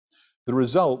 The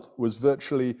result was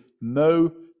virtually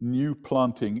no new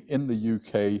planting in the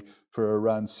UK for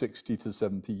around 60 to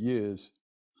 70 years.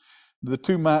 The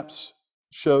two maps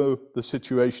show the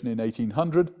situation in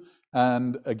 1800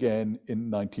 and again in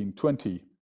 1920.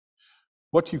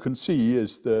 What you can see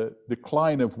is the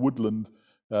decline of woodland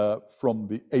from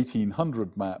the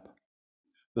 1800 map.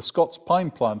 The Scots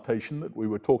pine plantation that we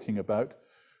were talking about,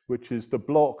 which is the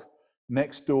block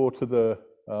next door to the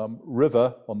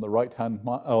river on the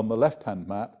left-hand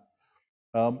map,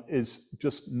 is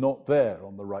just not there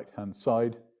on the right-hand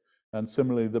side. And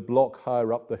similarly, the block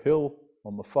higher up the hill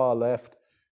on the far left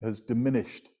has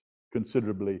diminished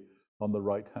considerably on the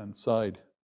right-hand side.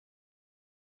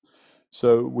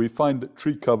 So we find that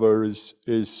tree cover is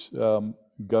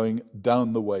going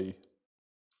down the way.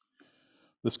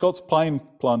 The Scots pine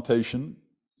plantation,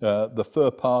 the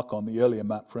fir park on the earlier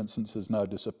map, for instance, has now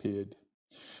disappeared.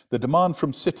 The demand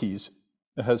from cities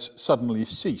has suddenly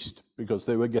ceased because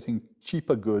they were getting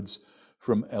cheaper goods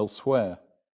from elsewhere.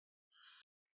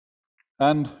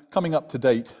 And coming up to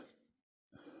date,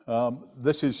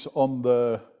 this is on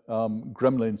the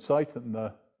Gremlin site in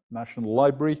the National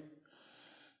Library.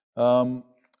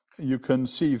 You can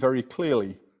see very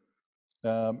clearly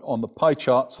on the pie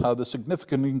charts how the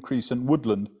significant increase in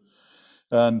woodland,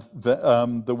 and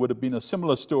there would have been a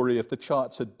similar story if the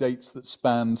charts had dates that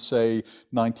spanned, say,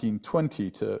 1920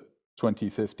 to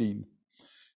 2015.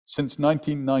 Since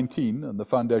 1919 and the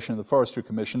foundation of the Forestry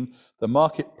Commission, the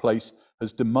marketplace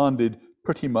has demanded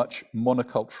pretty much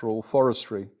monocultural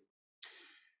forestry.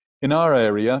 In our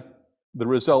area, the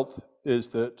result is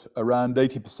that around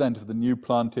 80% of the new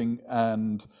planting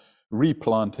and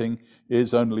replanting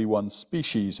is only one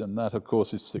species, and that, of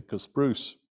course, is Sitka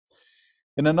spruce.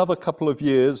 In another couple of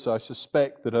years, I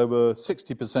suspect that over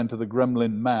 60% of the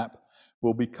Gremlin map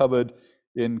will be covered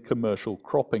in commercial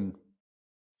cropping.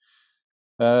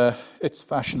 It's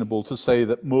fashionable to say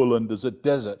that moorland is a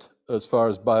desert as far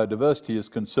as biodiversity is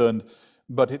concerned,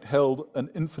 but it held an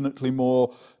infinitely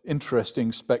more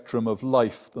interesting spectrum of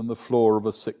life than the floor of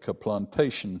a Sitka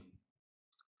plantation.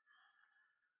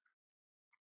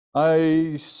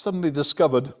 I suddenly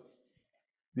discovered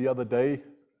the other day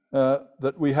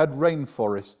that we had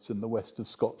rainforests in the west of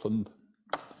Scotland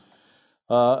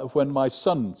when my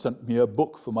son sent me a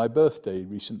book for my birthday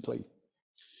recently.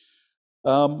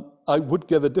 I would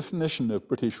give a definition of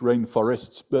British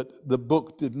rainforests, but the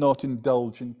book did not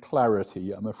indulge in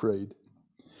clarity, I'm afraid.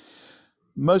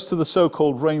 Most of the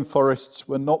so-called rainforests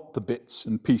were not the bits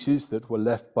and pieces that were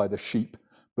left by the sheep,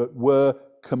 but were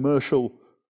commercial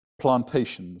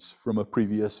plantations from a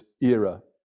previous era.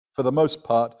 For the most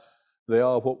part, they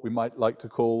are what we might like to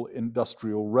call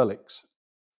industrial relics.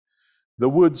 The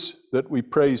woods that we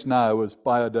praise now as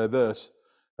biodiverse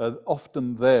are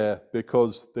often there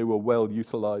because they were well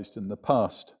utilized in the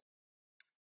past.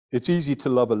 It's easy to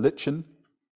love a lichen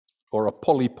or a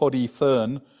polypody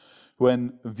fern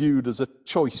when viewed as a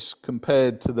choice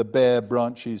compared to the bare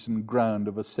branches and ground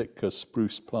of a Sitka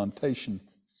spruce plantation.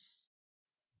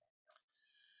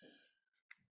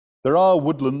 There are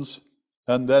woodlands,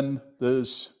 and then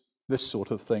there's this sort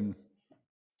of thing.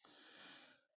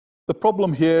 The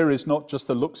problem here is not just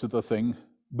the looks of the thing,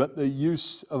 but the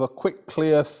use of a quick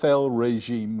clear fell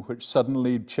regime which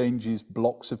suddenly changes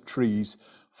blocks of trees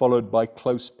followed by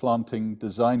close planting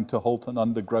designed to halt an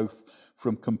undergrowth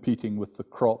from competing with the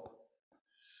crop.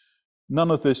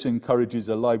 None of this encourages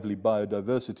a lively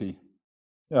biodiversity.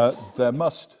 There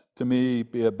must, to me,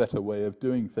 be a better way of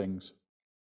doing things.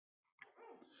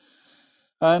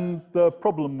 And the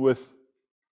problem with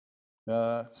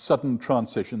sudden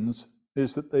transitions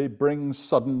is that they bring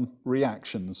sudden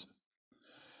reactions.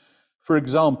 For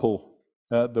example,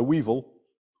 the weevil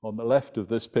on the left of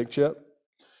this picture,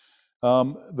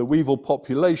 the weevil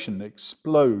population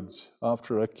explodes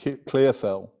after a clear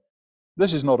fell.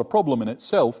 This is not a problem in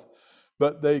itself,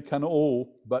 but they can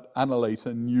all but annihilate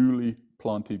a newly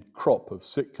planted crop of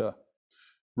Sitka,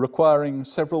 requiring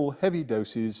several heavy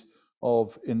doses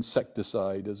of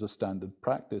insecticide as a standard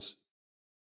practice.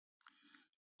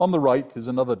 On the right is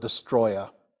another destroyer,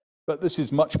 but this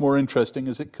is much more interesting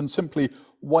as it can simply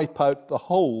wipe out the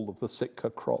whole of the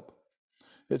Sitka crop.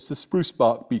 It's the spruce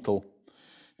bark beetle.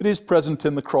 It is present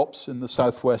in the crops in the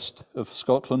southwest of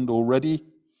Scotland already.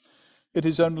 It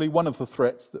is only one of the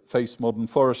threats that face modern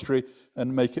forestry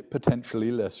and make it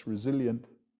potentially less resilient.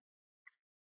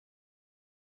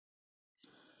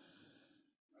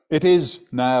 It is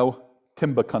now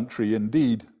timber country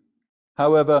indeed.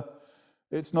 However,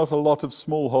 it's not a lot of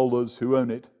smallholders who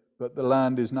own it, but the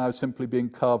land is now simply being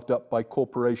carved up by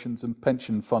corporations and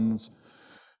pension funds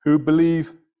who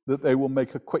believe that they will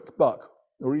make a quick buck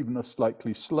or even a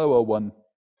slightly slower one.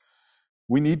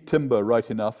 We need timber,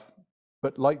 right enough,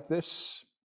 but like this,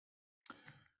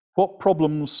 what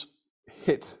problems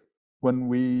hit when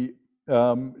we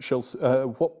shall see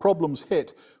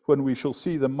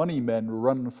the money men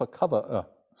run for cover?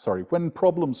 When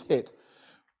problems hit,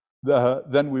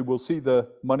 then we will see the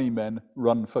money men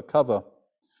run for cover.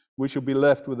 We shall be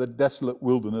left with a desolate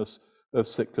wilderness of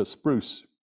Sitka spruce.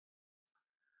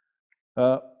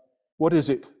 What is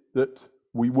it that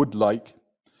we would like?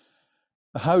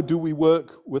 How do we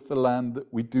work with the land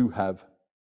that we do have?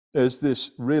 Is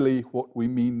this really what we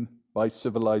mean by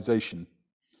civilization?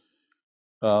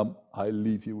 I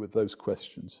leave you with those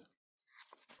questions.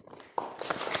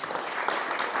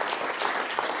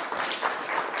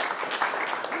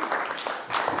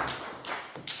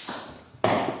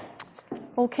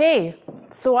 Okay,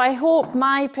 so I hope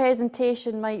my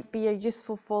presentation might be a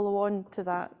useful follow-on to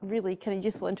that, really kind of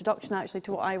useful introduction actually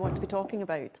to what I want to be talking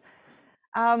about.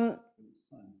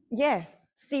 Yeah,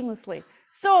 seamlessly.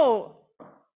 So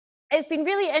it's been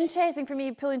really interesting for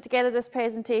me pulling together this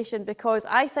presentation because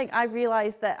I think I've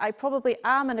realized that I probably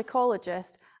am an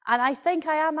ecologist, and I think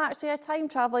I am actually a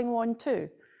time-traveling one too.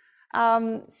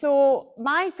 So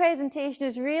my presentation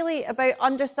is really about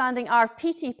understanding our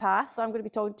peaty past. So I'm going to be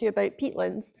talking to you about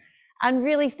peatlands and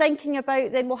really thinking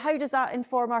about then, well, how does that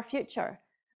inform our future?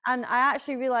 And I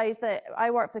actually realized that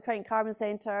I work for the Crichton Carbon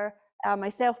Centre.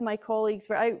 Myself and my colleagues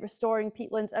were out restoring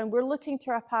peatlands, and we're looking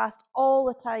to our past all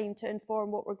the time to inform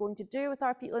what we're going to do with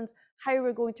our peatlands, how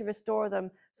we're going to restore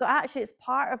them. So actually it's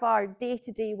part of our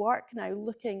day-to-day work now,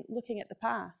 looking at the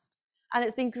past. And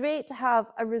it's been great to have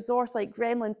a resource like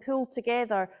Gremlin pull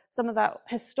together some of that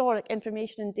historic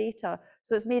information and data.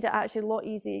 So it's made it actually a lot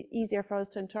easier for us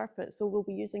to interpret. So we'll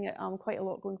be using it quite a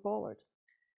lot going forward.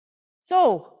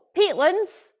 So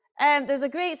peatlands, there's a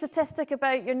great statistic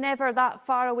about you're never that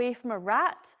far away from a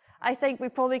rat. I think we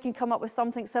probably can come up with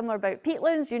something similar about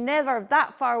peatlands. You're never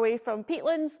that far away from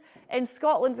peatlands. In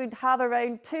Scotland, we'd have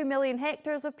around 2 million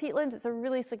hectares of peatlands. It's a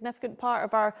really significant part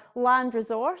of our land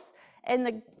resource. In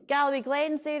the Galloway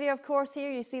Glens area, of course,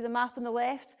 here you see the map on the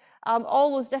left.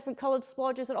 All those different coloured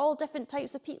splodges are all different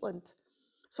types of peatland.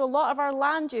 So a lot of our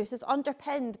land use is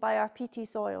underpinned by our peaty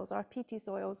soils. Our peaty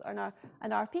soils and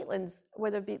our peatlands,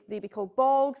 whether they be called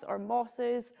bogs or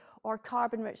mosses or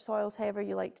carbon-rich soils, however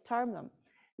you like to term them.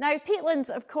 Now, peatlands,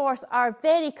 of course, are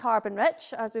very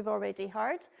carbon-rich, as we've already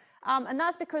heard, and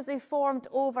that's because they formed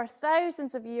over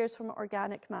thousands of years from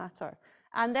organic matter.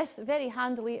 And this very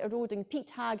handily eroding peat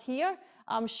hag here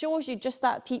shows you just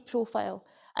that peat profile.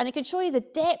 And it can show you the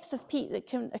depth of peat that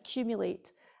can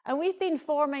accumulate. And we've been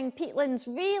forming peatlands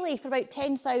really for about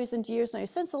 10,000 years now,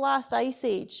 since the last ice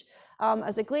age.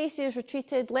 As the glaciers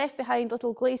retreated, left behind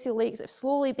little glacial lakes that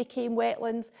slowly became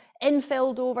wetlands,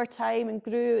 infilled over time and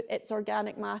grew its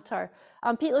organic matter.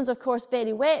 Peatlands, of course,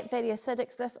 very wet, very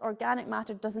acidic, so this organic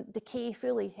matter doesn't decay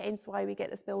fully, hence why we get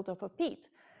this build-up of peat.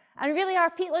 And really our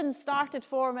peatlands started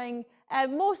forming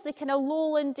mostly kind of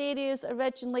lowland areas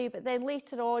originally, but then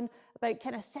later on, about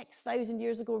kind of 6,000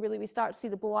 years ago, really, we start to see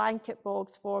the blanket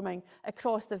bogs forming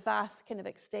across the vast kind of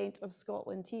extent of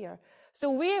Scotland here. So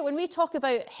when we talk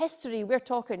about history, we're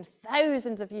talking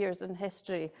thousands of years in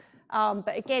history.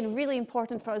 But again, really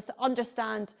important for us to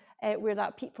understand where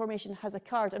that peat formation has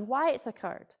occurred and why it's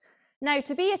occurred. Now,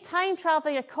 to be a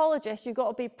time-travelling ecologist, you've got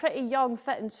to be pretty young,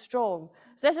 fit and strong.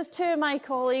 So this is two of my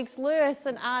colleagues, Lewis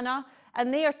and Anna,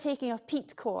 and they are taking a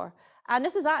peat core. And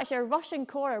this is actually a Russian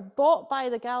core bought by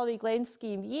the Galloway Glens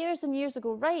Scheme years and years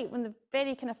ago, right when the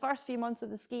very kind of first few months of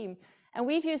the scheme. And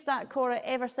we've used that core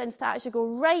ever since to actually go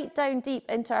right down deep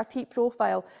into our peat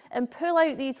profile and pull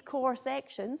out these core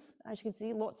sections. As you can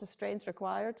see, lots of strength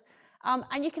required.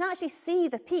 And you can actually see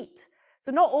the peat.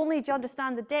 So not only do you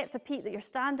understand the depth of peat that you're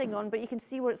standing on, but you can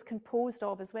see what it's composed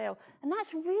of as well. And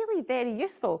that's really very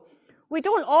useful. We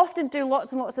don't often do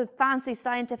lots and lots of fancy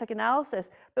scientific analysis,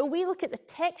 but we look at the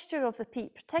texture of the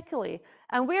peat particularly,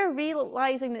 and we're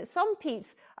realizing that some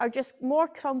peats are just more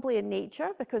crumbly in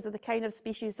nature because of the kind of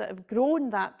species that have grown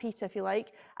that peat, if you like,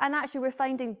 and actually we're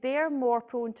finding they're more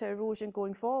prone to erosion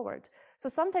going forward. So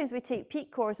sometimes we take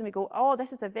peat cores and we go, oh,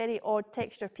 this is a very odd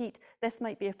texture peat, this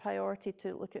might be a priority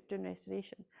to look at doing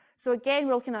restoration. So again,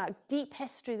 we're looking at a deep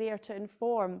history there to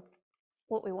inform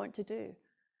what we want to do.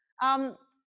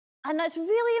 And that's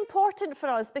really important for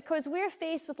us because we're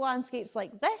faced with landscapes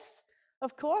like this.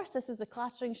 Of course, this is the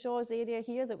Clattering Shaws area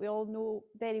here that we all know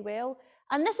very well.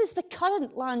 And this is the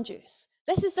current land use.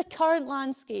 This is the current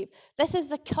landscape. This is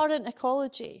the current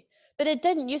ecology. But it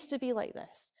didn't used to be like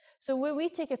this. So when we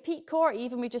take a peat core,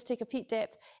 even we just take a peat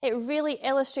depth, it really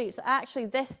illustrates that actually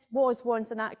this was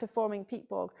once an active forming peat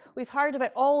bog. We've heard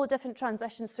about all the different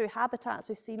transitions through habitats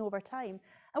we've seen over time.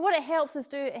 And what it helps us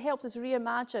do, it helps us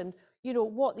reimagine, you know,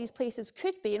 what these places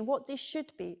could be and what they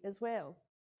should be as well.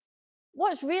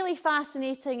 What's really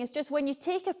fascinating is just when you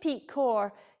take a peat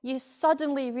core, you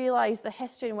suddenly realize the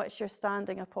history in which you're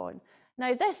standing upon.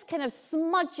 Now, this kind of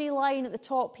smudgy line at the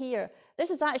top here,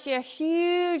 this is actually a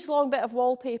huge long bit of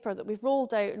wallpaper that we've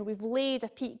rolled out and we've laid a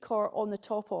peat core on the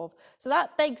top of. So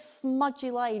that big smudgy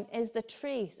line is the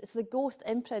trace, it's the ghost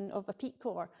imprint of a peat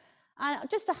core. And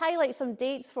just to highlight some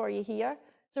dates for you here,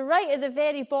 so right at the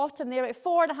very bottom there, about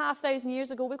 4,500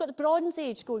 years ago, we've got the Bronze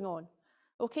Age going on.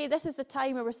 Okay, this is the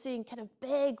time where we're seeing kind of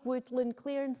big woodland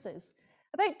clearances.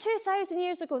 About 2,000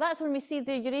 years ago, that's when we see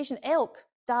the Eurasian elk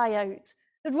die out.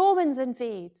 The Romans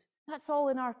invade. That's all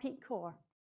in our peat core.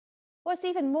 What's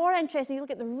even more interesting, you look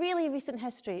at the really recent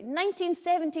history.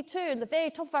 1972, in the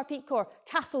very top of our peat core,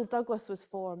 Castle Douglas was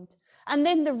formed. And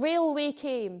then the railway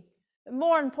came. But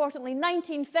more importantly,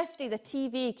 1950, the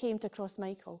TV came to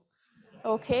Crossmichael.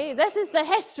 Okay, this is the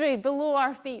history below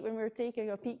our feet when we were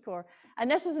taking a peat core. And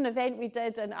this was an event we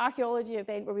did, an archaeology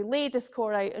event, where we laid this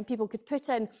core out and people could put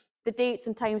in the dates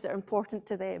and times that are important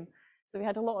to them. So we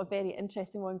had a lot of very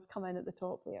interesting ones come in at the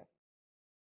top there.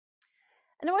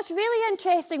 And what's really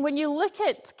interesting when you look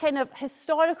at kind of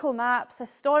historical maps,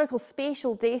 historical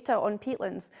spatial data on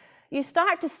peatlands, you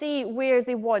start to see where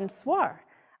they once were.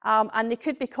 And they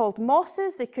could be called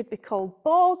mosses, they could be called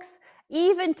bogs.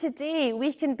 Even today,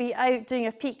 we can be out doing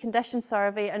a peat condition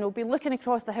survey and we'll be looking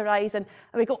across the horizon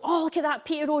and we go, oh, look at that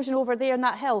peat erosion over there in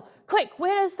that hill. Quick,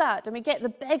 where is that? And we get the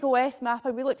big OS map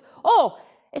and we look, oh,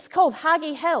 it's called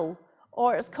Haggy Hill,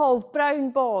 or it's called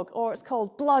Brown Bog, or it's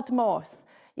called Blood Moss.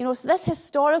 You know, so this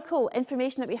historical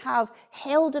information that we have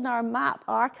held in our map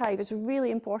archive is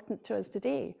really important to us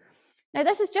today. Now,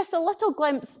 this is just a little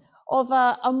glimpse of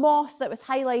a moss that was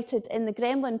highlighted in the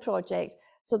Gremlin project.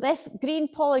 So this green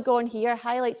polygon here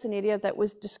highlights an area that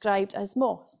was described as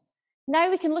moss. Now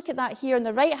we can look at that here on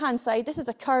the right-hand side. This is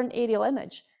a current aerial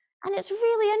image. And it's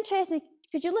really interesting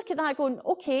because you look at that going,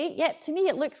 okay, yep, to me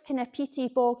it looks kind of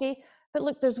peaty, boggy, but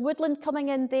look, there's woodland coming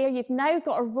in there. You've now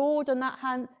got a road on that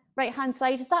right-hand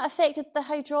side. Has that affected the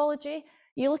hydrology?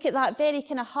 You look at that very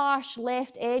kind of harsh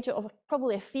left edge of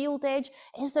probably a field edge.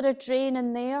 Is there a drain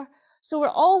in there? So we're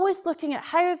always looking at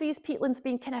how have these peatlands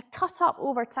been kind of cut up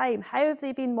over time? How have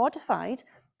they been modified?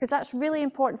 Because that's really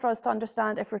important for us to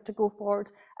understand if we're to go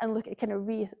forward and look at kind of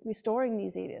restoring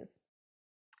these areas.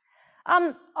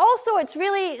 Also, it's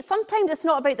really, sometimes it's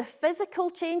not about the physical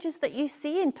changes that you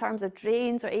see in terms of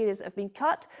drains or areas that have been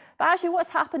cut, but actually what's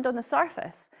happened on the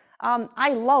surface.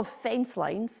 I love fence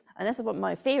lines, and this is one of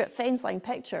my favourite fence line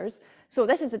pictures. So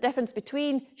this is the difference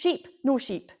between sheep, no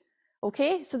sheep.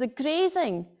 Okay, so the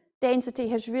grazing density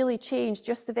has really changed,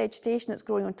 just the vegetation that's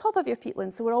growing on top of your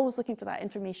peatlands. So we're always looking for that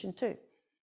information too.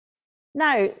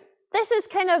 Now, this is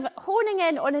kind of honing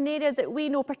in on an area that we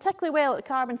know particularly well at the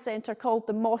Carbon Centre called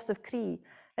the Moss of Cree.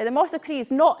 Now, the Moss of Cree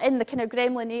is not in the kind of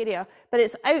Gremlin area, but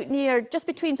it's out near, just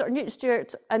between sort of Newton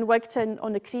Stewart and Wigton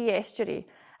on the Cree estuary.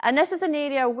 And this is an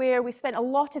area where we spent a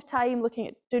lot of time looking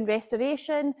at doing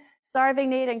restoration,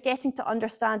 surveying the area and getting to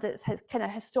understand its kind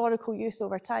of historical use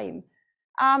over time.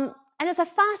 And it's a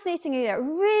fascinating area,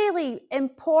 really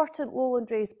important lowland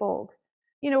raised bog.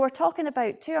 You know, we're talking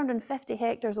about 250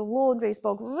 hectares of lowland raised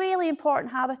bog, really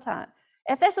important habitat.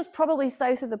 If this was probably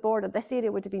south of the border, this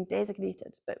area would have been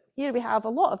designated. But here we have a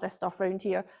lot of this stuff around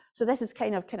here. So this is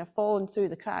kind of fallen through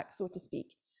the cracks, so to speak.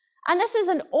 And this is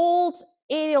an old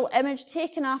aerial image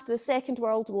taken after the Second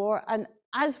World War. And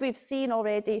as we've seen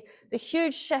already, the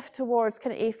huge shift towards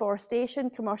kind of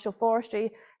afforestation, commercial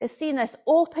forestry, has seen this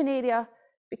open area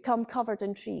become covered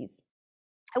in trees.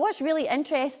 And what's really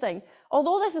interesting,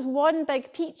 although this is one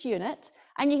big peat unit,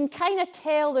 and you can kind of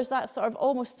tell there's that sort of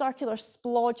almost circular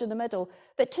splodge in the middle,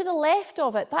 but to the left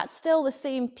of it, that's still the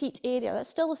same peat area, that's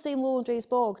still the same lowland raised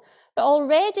bog. But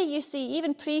already you see,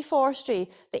 even pre-forestry,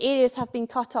 the areas have been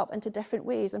cut up into different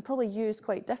ways and probably used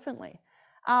quite differently.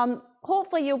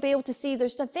 Hopefully you'll be able to see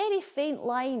there's a very faint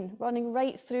line running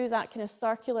right through that kind of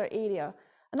circular area,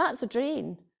 and that's a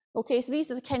drain. Okay, so these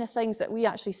are the kind of things that we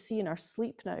actually see in our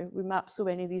sleep now. We map so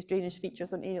many of these drainage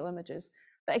features on aerial images.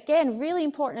 But again, really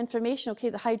important information. Okay,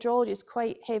 the hydrology is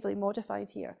quite heavily modified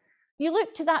here. You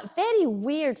look to that very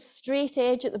weird straight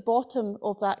edge at the bottom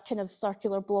of that kind of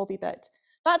circular blobby bit.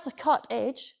 That's a cut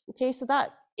edge. Okay, so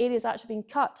that area has actually been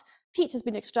cut. Peat has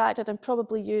been extracted and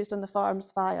probably used on the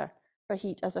farm's fire for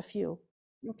heat as a fuel.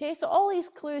 Okay, so all these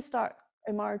clues start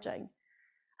emerging.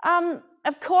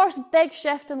 Of course, big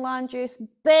shift in land use,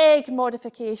 big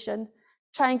modification,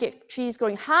 try and get trees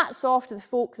growing. Hats off to the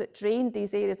folk that drained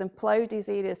these areas and ploughed these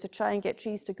areas to try and get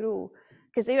trees to grow,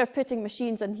 because they were putting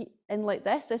machines in like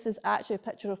this. This is actually a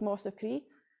picture of Moss of Cree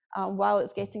while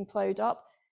it's getting ploughed up.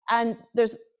 And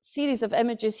there's a series of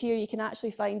images here you can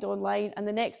actually find online, and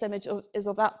the next image is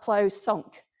of that plough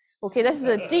sunk. Okay, this is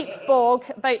a deep bog,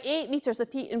 about 8 metres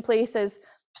of peat in places.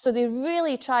 So they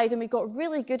really tried, and we got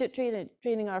really good at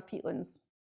draining our peatlands.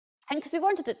 And because we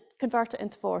wanted to convert it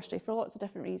into forestry for lots of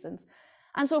different reasons.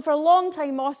 And so for a long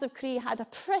time, Moss of Cree had a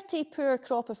pretty poor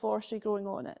crop of forestry growing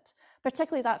on it,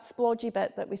 particularly that splodgy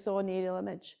bit that we saw in the aerial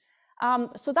image.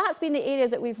 So that's been the area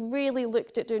that we've really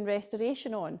looked at doing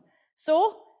restoration on.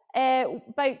 So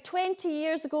about 20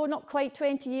 years ago, not quite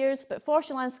 20 years, but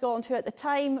Forestry Land Scotland, who at the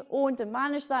time owned and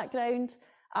managed that ground,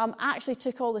 actually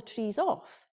took all the trees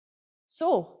off.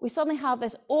 So we suddenly have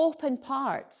this open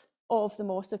part of the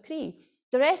Moss of Cree.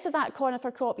 The rest of that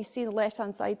conifer crop you see on the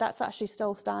left-hand side, that's actually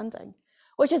still standing,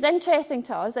 which is interesting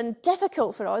to us and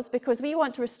difficult for us because we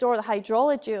want to restore the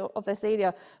hydrology of this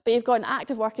area, but you've got an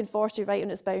active work in forestry right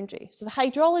on its boundary. So the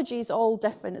hydrology is all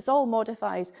different, it's all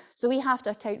modified, so we have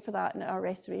to account for that in our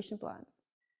restoration plans.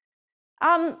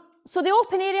 So the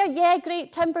open area, yeah,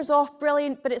 great, timber's off,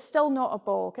 brilliant, but it's still not a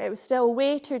bog. It was still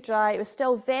way too dry, it was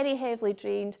still very heavily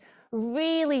drained,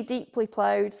 really deeply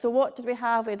ploughed. So what did we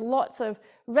have? We had lots of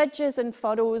ridges and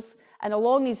furrows, and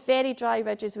along these very dry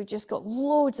ridges, we just got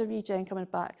loads of regen coming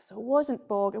back. So it wasn't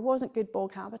bog, it wasn't good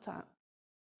bog habitat.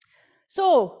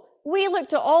 So we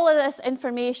looked at all of this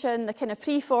information, the kind of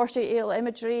pre-forestry aerial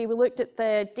imagery. We looked at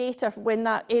the data when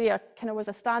that area kind of was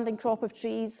a standing crop of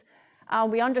trees.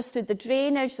 We understood the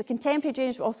drainage, the contemporary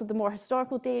drainage, but also the more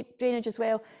historical drainage as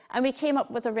well. And we came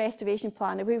up with a restoration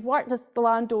plan. And we've worked with the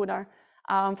landowner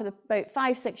for about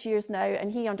 5-6 years now, and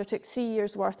he undertook 3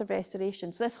 years worth of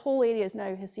restoration. So this whole area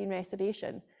now has seen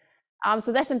restoration.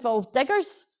 So this involved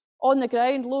diggers on the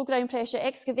ground, low ground pressure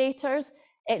excavators.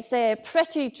 It's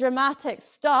pretty dramatic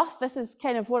stuff. This is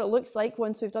kind of what it looks like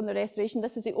once we've done the restoration.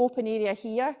 This is the open area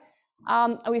here.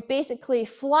 And we've basically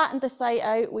flattened the site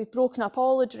out. We've broken up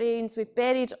all the drains. We've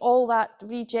buried all that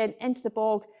regen into the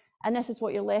bog. And this is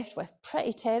what you're left with.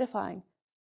 Pretty terrifying.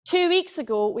 2 weeks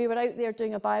ago, we were out there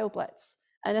doing a bioblitz.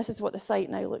 And this is what the site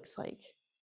now looks like.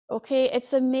 Okay,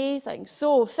 it's amazing.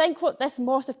 So think what this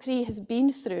Moss of Cree has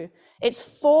been through. It's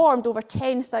formed over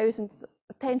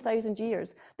 10,000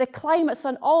 years. The climate's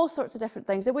done all sorts of different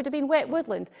things. It would have been wet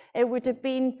woodland. It would have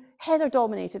been heather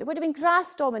dominated. It would have been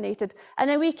grass dominated. And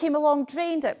then we came along,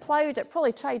 drained it, ploughed it,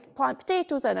 probably tried to plant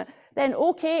potatoes in it. Then,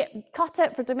 okay, cut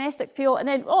it for domestic fuel. And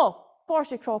then, oh,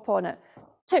 forestry crop on it.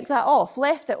 Took that off,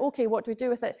 left it. Okay, what do we do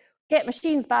with it? Get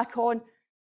machines back on,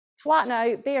 flatten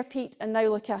out, bare peat, and now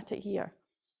look at it here.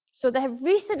 So the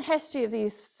recent history of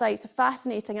these sites are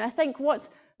fascinating. And I think what's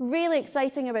really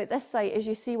exciting about this site is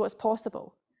you see what's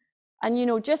possible. And you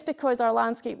know, just because our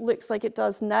landscape looks like it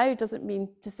does now doesn't mean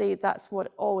to say that's what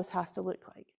it always has to look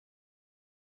like.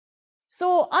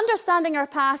 So understanding our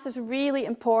past is really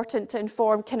important to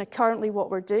inform kind of currently what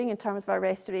we're doing in terms of our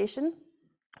restoration,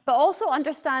 but also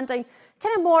understanding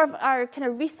kind of more of our kind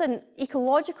of recent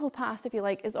ecological past, if you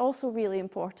like, is also really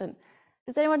important.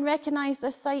 Does anyone recognise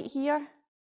this site here?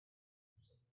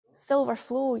 Silver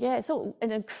Flow, yeah, it's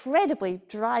in incredibly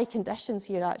dry conditions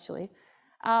here actually.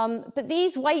 But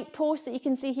these white posts that you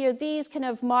can see here, these kind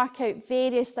of mark out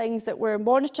various things that we're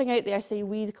monitoring out there, say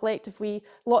we, the collective we,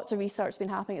 lots of research has been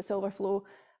happening at Silver Flow.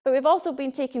 But we've also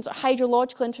been taking sort of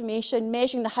hydrological information,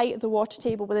 measuring the height of the water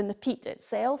table within the peat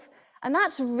itself. And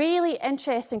that's really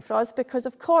interesting for us because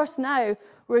of course now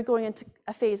we're going into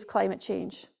a phase of climate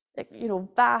change. You know,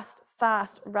 vast,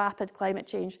 fast, rapid climate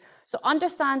change. So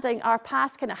understanding our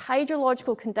past kind of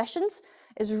hydrological conditions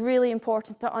is really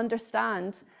important to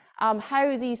understand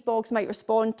how these bogs might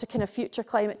respond to kind of future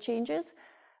climate changes.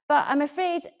 But I'm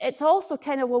afraid it's also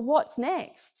kind of, well, what's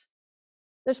next?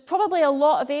 There's probably a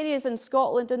lot of areas in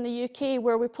Scotland and the UK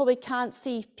where we probably can't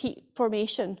see peat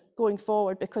formation going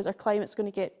forward because our climate's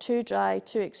going to get too dry,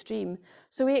 too extreme.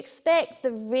 So we expect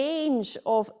the range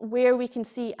of where we can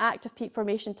see active peat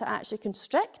formation to actually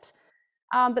constrict.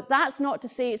 But that's not to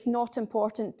say it's not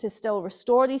important to still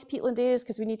restore these peatland areas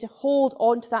because we need to hold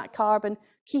on to that carbon,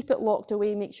 keep it locked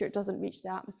away, make sure it doesn't reach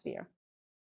the atmosphere.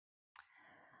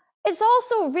 It's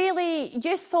also really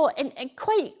useful in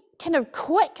quite kind of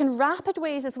quick and rapid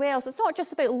ways as well. So it's not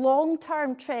just about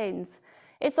long-term trends.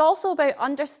 It's also about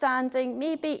understanding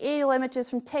maybe aerial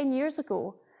images from 10 years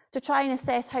ago to try and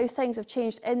assess how things have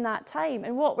changed in that time.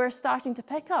 And what we're starting to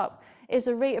pick up is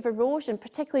the rate of erosion,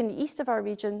 particularly in the east of our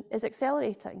region, is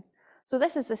accelerating. So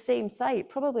this is the same site,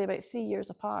 probably about 3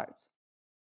 years apart.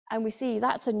 And we see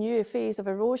that's a new phase of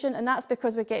erosion, and that's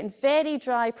because we're getting very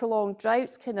dry, prolonged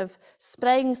droughts, kind of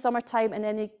spring, summertime, and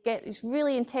then they get these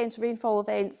really intense rainfall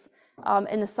events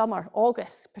in the summer,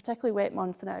 August, particularly wet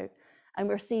month now. And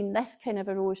we're seeing this kind of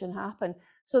erosion happen.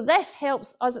 So this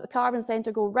helps us at the Carbon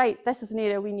Centre go, right, this is an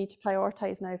area we need to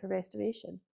prioritise now for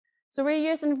restoration. So we're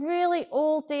using really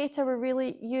old data, we're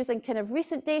really using kind of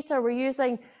recent data, we're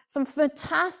using some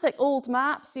fantastic old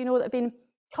maps, you know, that have been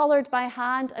coloured by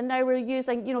hand, and now we're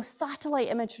using, you know, satellite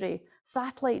imagery,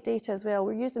 satellite data as well.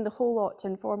 We're using the whole lot to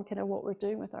inform kind of what we're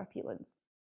doing with our peatlands.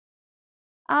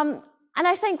 And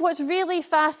I think what's really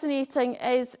fascinating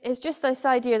is just this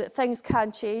idea that things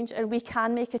can change and we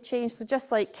can make a change. So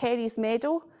just like Kerry's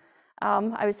Meadow,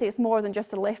 I would say it's more than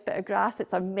just a left bit of grass,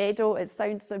 it's a meadow, it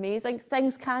sounds amazing.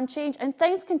 Things can change, and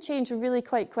things can change really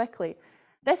quite quickly.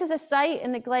 This is a site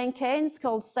in the Glenkens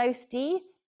called South Dee,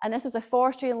 and this is a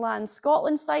Forestry and Land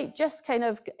Scotland site, just kind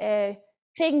of,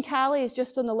 Craigiencally is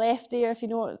just on the left there, if you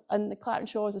know, and the Clareton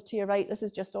Shores is to your right. This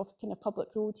is just off kind of public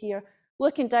road here.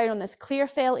 Looking down on this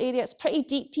Clearfell area, it's pretty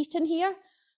deep peat in here,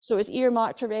 so it's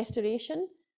earmarked for restoration.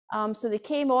 So they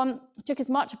came on, took as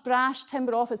much brash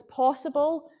timber off as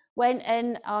possible, went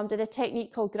in, did a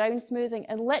technique called ground smoothing,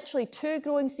 and literally 2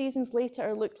 growing seasons later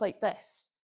it looked like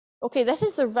this. Okay, this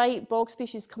is the right bog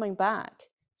species coming back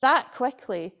that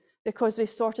quickly because we've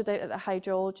sorted out the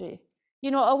hydrology. You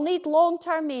know, it'll need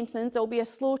long-term maintenance, it'll be a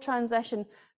slow transition,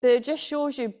 but it just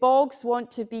shows you bogs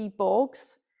want to be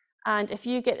bogs. And if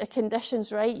you get the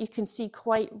conditions right, you can see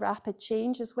quite rapid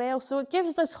change as well. So it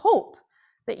gives us hope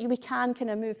that we can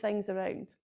kind of move things around.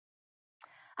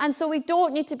 And so we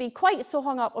don't need to be quite so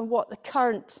hung up on what the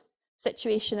current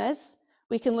situation is.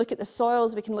 We can look at the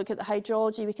soils, we can look at the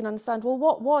hydrology, we can understand, well,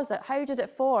 what was it? How did it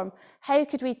form? How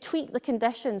could we tweak the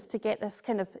conditions to get this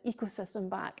kind of ecosystem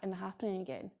back and happening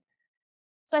again?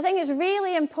 So I think it's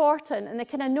really important, and the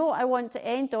kind of note I want to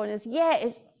end on is, yeah,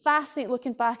 it's fascinating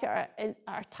looking back at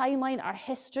our timeline, our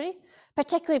history,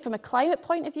 particularly from a climate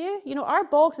point of view. You know, our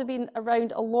bogs have been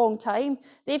around a long time.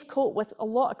 They've coped with a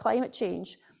lot of climate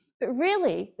change. But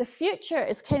really, the future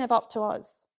is kind of up to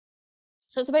us.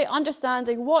 So it's about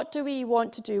understanding what do we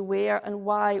want to do where and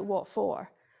why, what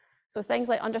for. So things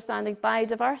like understanding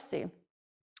biodiversity.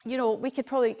 You know, we could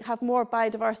probably have more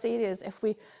biodiverse areas if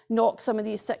we knock some of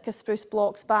these Sitka spruce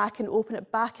blocks back and open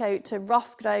it back out to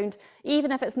rough ground,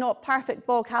 even if it's not perfect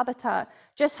bog habitat.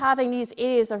 Just having these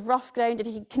areas of rough ground, if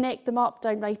you can connect them up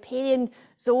down riparian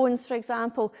zones, for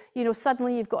example, you know,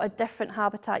 suddenly you've got a different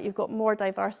habitat, you've got more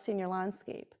diversity in your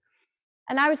landscape.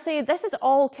 And I would say this is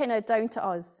all kind of down to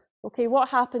us. Okay, what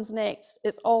happens next?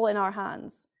 It's all in our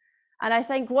hands. And I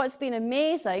think what's been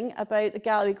amazing about the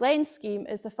Galloway Glens scheme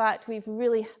is the fact we've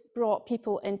really brought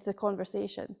people into the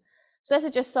conversation. So this is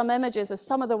just some images of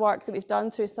some of the work that we've done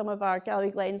through some of our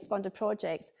Galloway Glens funded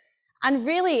projects. And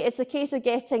really, it's a case of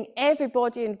getting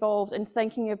everybody involved in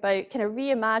thinking about kind of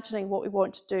reimagining what we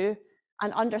want to do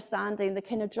and understanding the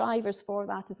kind of drivers for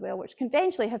that as well, which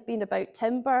conventionally have been about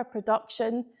timber,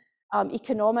 production,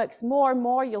 economics. More and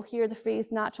more, you'll hear the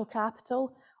phrase natural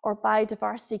capital or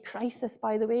biodiversity crisis,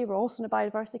 by the way. We're also in a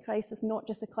biodiversity crisis, not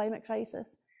just a climate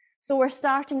crisis. So we're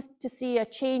starting to see a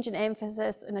change in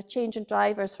emphasis and a change in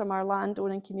drivers from our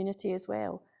landowning community as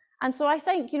well. And so I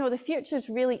think, the future is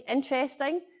really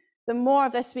interesting. The more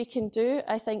of this we can do,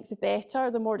 I think the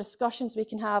better, the more discussions we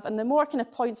can have, and the more kind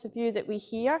of points of view that we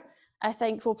hear, I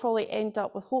think we'll probably end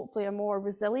up with hopefully a more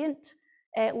resilient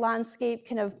landscape,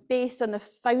 kind of based on the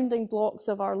founding blocks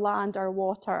of our land, our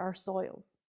water, our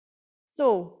soils.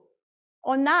 So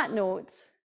on that note,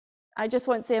 I just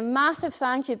want to say a massive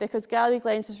thank you, because Galloway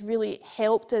Glens has really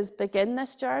helped us begin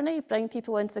this journey, bring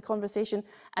people into the conversation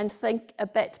and think a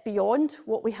bit beyond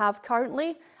what we have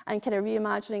currently and kind of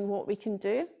reimagining what we can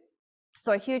do.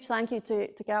 So a huge thank you to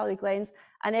Galloway Glens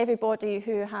and everybody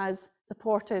who has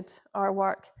supported our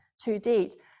work to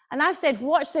date. And I've said,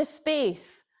 watch this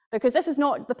space, because this is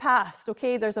not the past,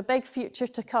 okay? There's a big future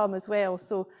to come as well.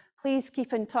 So please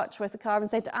keep in touch with the Carbon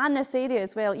Centre and this area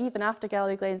as well, even after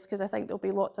Galloway Glens, because I think there'll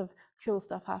be lots of cool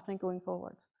stuff happening going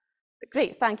forward. But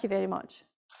great, thank you very much.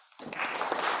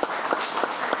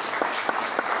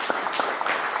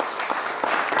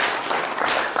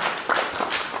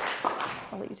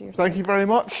 I'll let you do your Thank you very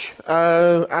much.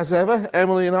 As ever,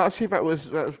 Emily and Archie, that was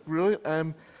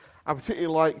brilliant. I particularly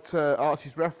liked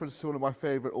Archie's reference to one of my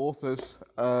favourite authors.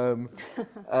 One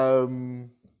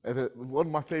of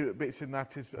my favourite bits in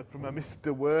that is from a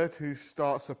Mr. Word, who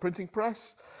starts a printing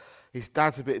press. His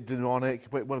dad's a bit demonic,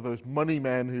 but one of those money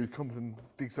men who comes and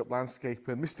digs up landscape.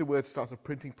 And Mr. Word starts a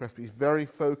printing press, but he's very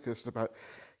focused about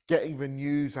getting the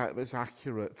news out that's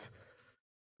accurate.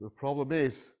 The problem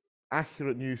is,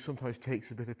 accurate news sometimes takes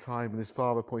a bit of time, and his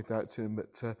father pointed out to him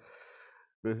that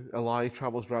a lie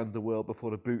travels around the world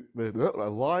before the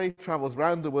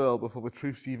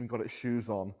truth's even got its shoes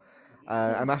on.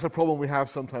 And that's a problem we have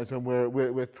sometimes when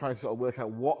we're trying to sort of work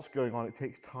out what's going on. It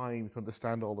takes time to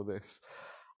understand all of this.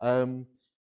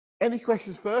 Any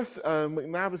questions first?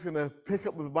 McNab is going to pick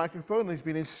up the microphone, and he's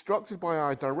been instructed by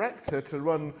our director to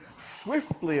run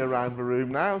swiftly around the room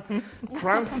now,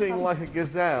 prancing like a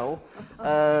gazelle,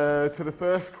 to the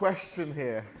first question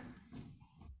here.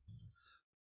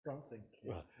 Prancing.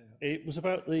 Right. It was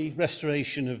about the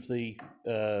restoration of the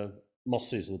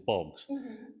mosses, the bogs.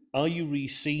 Mm-hmm. Are you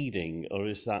reseeding, or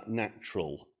is that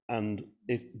natural? And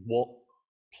what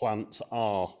plants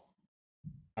are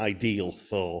ideal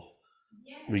for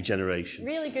regeneration?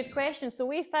 Really good question. So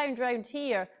we found around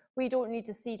here, we don't need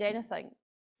to seed anything.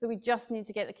 So we just need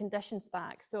to get the conditions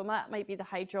back. So that might be the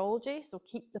hydrology. So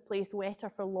keep the place wetter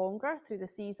for longer through the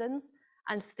seasons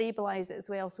and stabilize it as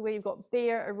well. So where you've got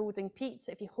bare eroding peat,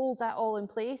 if you hold that all in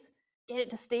place, get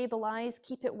it to stabilize,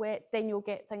 keep it wet, then you'll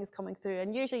get things coming through.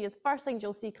 And usually the first things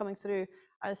you'll see coming through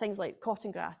are things like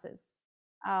cotton grasses.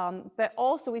 But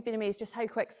also we've been amazed just how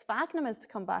quick sphagnum is to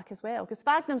come back as well, because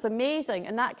sphagnum's amazing,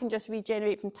 and that can just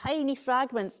regenerate from tiny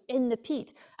fragments in the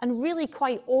peat and really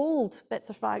quite old bits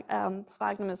of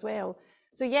sphagnum as well.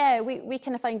 So yeah, we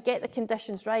kind of find get the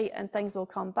conditions right and things will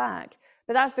come back.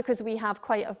 But that's because we have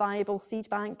quite a viable seed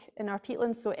bank in our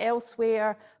peatlands. So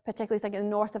elsewhere, particularly think in the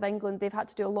north of England, they've had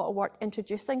to do a lot of work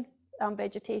introducing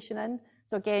vegetation in.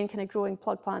 So again, kind of growing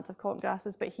plug plants of cotton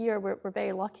grasses. But here we're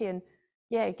very lucky, and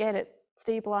yeah, get it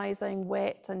stabilizing,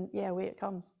 wet, and yeah, away it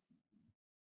comes.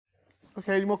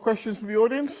 Okay, any more questions from the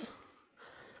audience?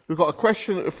 We've got a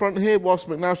question at the front here whilst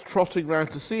McNab's trotting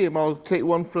around to see him. I'll take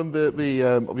one from the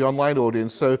online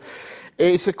audience. So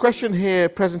it's a question here,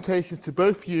 presentations to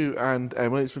both you and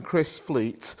Emily. It's from Chris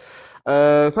Fleet.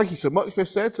 Thank you so much,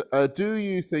 Chris said. Do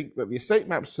you think that the estate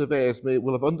map surveyors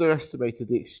will have underestimated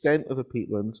the extent of the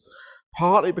peatlands,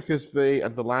 partly because they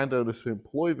and the landowners who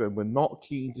employ them were not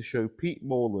keen to show peat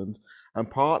moorland,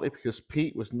 and partly because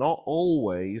peat was not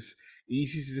always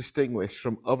easy to distinguish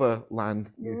from other land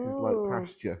uses like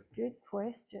pasture? Good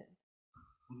question.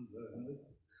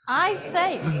 I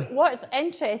think what's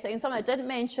interesting, and something I didn't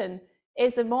mention,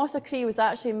 is the Moss of Cree was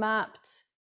actually mapped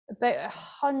about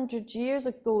 100 years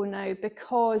ago now,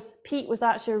 because peat was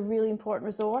actually a really important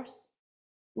resource.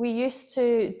 We used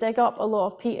to dig up a lot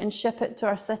of peat and ship it to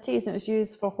our cities, and it was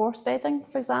used for horse bedding,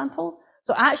 for example.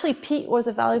 So actually peat was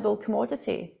a valuable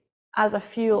commodity as a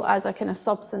fuel, as a kind of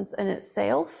substance in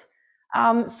itself.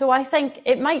 So I think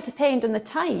it might depend on the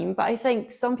time, but I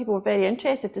think some people were very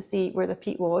interested to see where the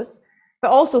peat was.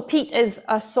 But also peat is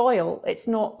a soil, it's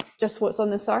not just what's on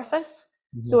the surface.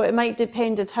 So it might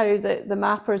depend on how the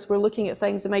mappers were looking at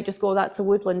things. They might just go, that's a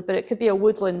woodland, but it could be a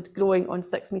woodland growing on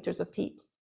 6 meters of peat.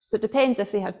 So it depends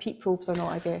if they had peat probes or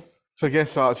not, I guess. So I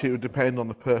guess, Archie, it would depend on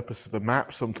the purpose of the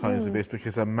map sometimes of this,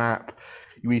 because a map,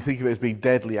 we think of it as being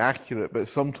deadly accurate, but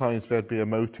sometimes there'd be a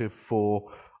motive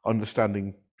for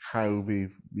understanding how we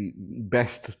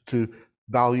best to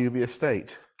value the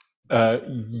estate.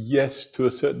 Yes, to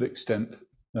a certain extent.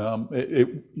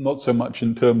 Not so much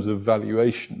in terms of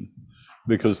valuation,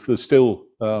 because there's still,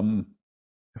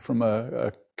 from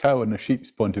a cow and a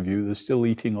sheep's point of view, they're still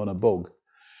eating on a bog,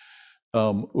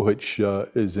 which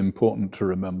is important to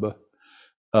remember.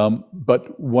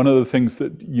 But one of the things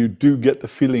that you do get the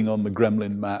feeling on the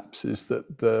Gremlin maps is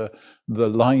that the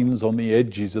lines on the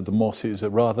edges of the mosses are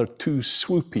rather too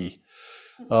swoopy,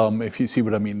 if you see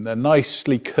what I mean. They're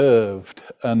nicely curved,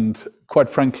 and quite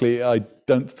frankly, I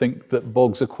don't think that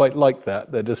bogs are quite like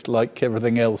that. They're just like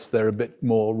everything else. They're a bit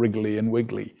more wriggly and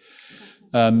wiggly.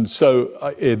 And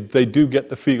so they do get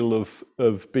the feel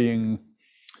of being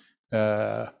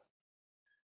not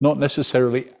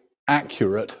necessarily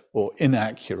accurate or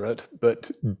inaccurate,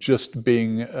 but just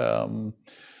being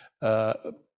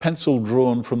pencil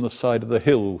drawn from the side of the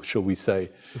hill, shall we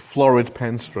say. Florid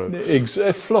pen strokes.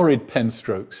 Florid pen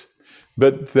strokes.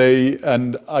 But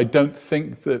and I don't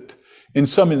think that, in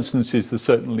some instances, there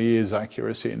certainly is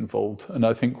accuracy involved. And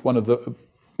I think one of the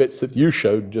bits that you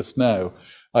showed just now,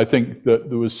 I think that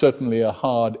there was certainly a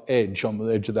hard edge on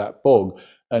the edge of that bog,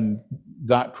 and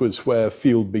that was where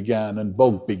field began and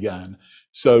bog began.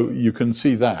 So you can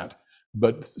see that.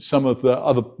 But some of the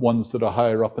other ones that are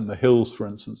higher up in the hills, for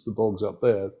instance, the bogs up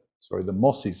there, sorry, the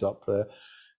mossies up there,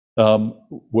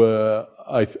 were,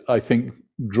 I think,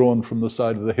 drawn from the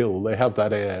side of the hill. They have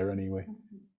that air anyway.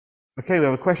 Okay, we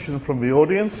have a question from the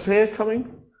audience here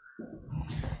coming.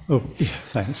 Oh, yeah,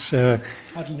 thanks.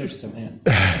 How do you notice I'm here?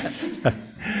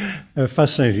 A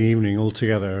fascinating evening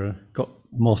altogether. Got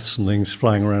moths and things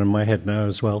flying around in my head now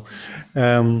as well.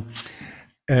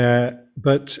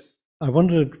 But I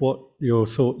wondered what your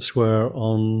thoughts were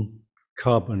on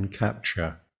carbon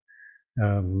capture.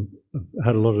 I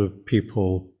had a lot of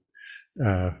people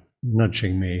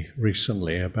nudging me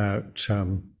recently about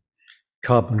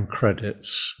carbon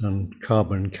credits and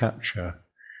carbon capture,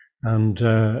 and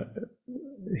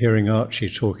hearing Archie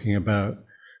talking about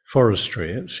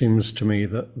forestry, it seems to me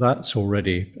that that's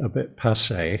already a bit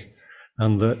passé,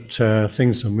 and that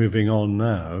things are moving on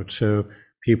now to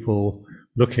people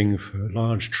looking for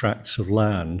large tracts of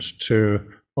land to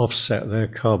offset their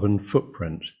carbon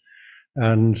footprint.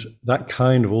 And that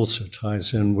kind of also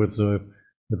ties in with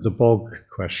the bog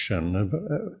question.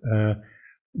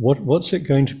 What's it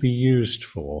going to be used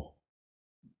for?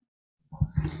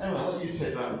 I'll let you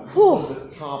take that.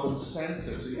 The carbon centre.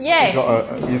 So Yes.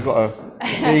 You've got a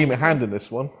game at hand in this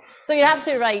one. So you're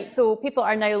absolutely right. So people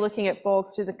are now looking at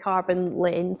bogs through the carbon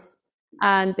lens.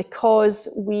 And because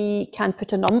we can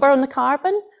put a number on the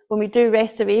carbon, when we do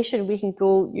restoration, we can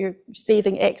go, you're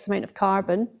saving X amount of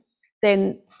carbon,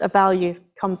 then a value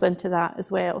comes into that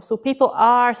as well. So people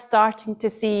are starting to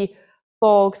see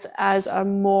bogs as a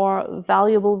more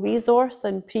valuable resource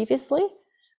than previously.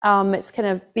 It's kind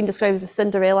of been described as a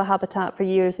Cinderella habitat for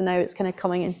years, and now it's kind of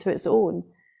coming into its own.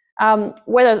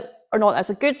 Whether or not that's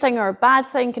a good thing or a bad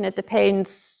thing, kind of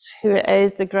depends who it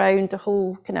is, the ground, a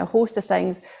whole kind of host of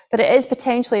things. But it is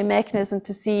potentially a mechanism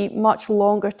to see much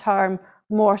longer term,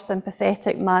 more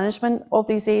sympathetic management of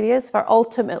these areas for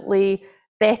ultimately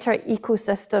better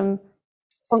ecosystem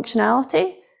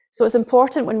functionality. So it's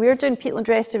important when we're doing peatland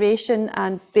restoration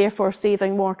and therefore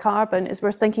saving more carbon, is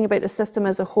we're thinking about the system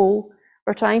as a whole.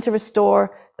 We're trying to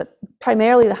restore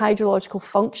primarily the hydrological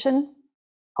function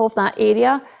of that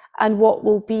area, and what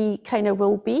will be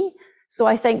will be. So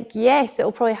I think, yes, it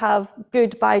will probably have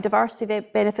good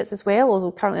biodiversity benefits as well,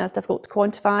 although currently that's difficult to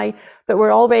quantify. But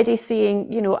we're already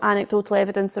seeing, anecdotal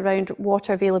evidence around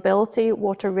water availability,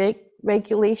 water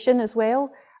regulation as well,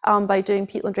 by doing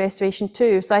peatland restoration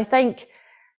too. So I think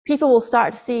people will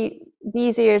start to see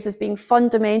these areas as being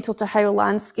fundamental to how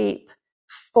landscape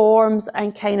forms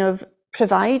and kind of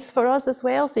provides for us as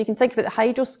well. So you can think about the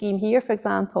hydro scheme here, for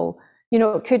example.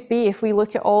 It could be, if we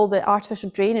look at all the artificial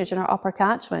drainage in our upper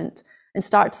catchment and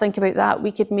start to think about that,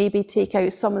 we could maybe take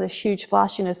out some of the huge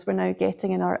flashiness we're now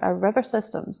getting in our river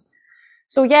systems.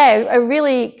 So yeah, a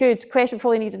really good question.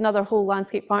 Probably need another whole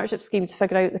landscape partnership scheme to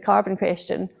figure out the carbon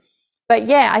question. But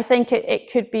yeah, I think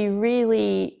it could be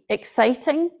really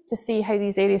exciting to see how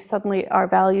these areas suddenly are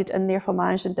valued and therefore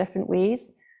managed in different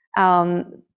ways.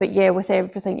 But yeah, with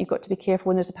everything, you've got to be careful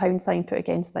when there's a pound sign put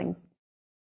against things.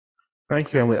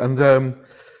 Thank you, Emily. And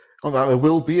On that, there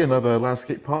will be another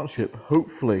landscape partnership,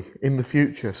 hopefully, in the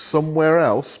future, somewhere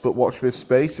else, but watch this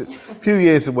space. It's a few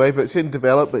years away, but it's in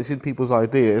development, but it's in people's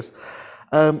ideas.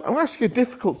 I'm going to ask you a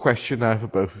difficult question now for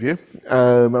both of you.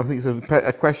 I think it's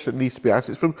a question that needs to be asked.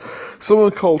 It's from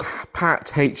someone called Pat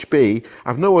HB.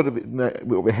 I've no idea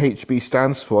what the HB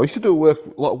stands for. I used to do a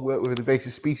lot of work with an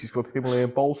invasive species called Himalayan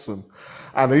balsam.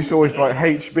 And I used to always write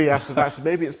HB after that, so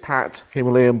maybe it's Pat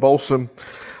Himalayan balsam.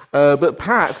 But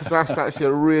Pat has asked actually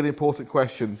a really important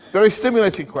question. Very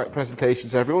stimulating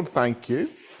presentations, everyone. Thank you.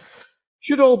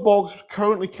 Should all bogs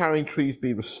currently carrying trees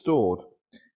be restored?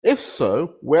 If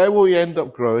so, where will we end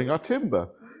up growing our timber?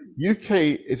 UK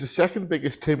is the second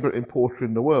biggest timber importer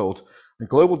in the world, and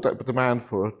global demand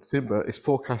for timber is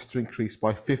forecast to increase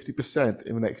by 50%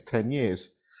 in the next 10 years.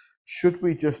 Should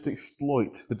we just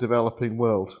exploit the developing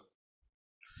world?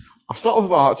 I'll start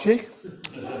with Archie,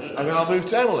 and then I'll move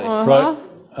to Emily. Right.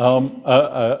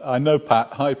 I know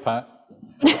Pat. Hi, Pat.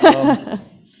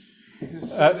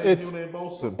 It's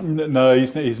no,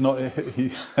 he's not.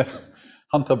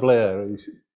 Hunter Blair. He's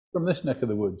from this neck of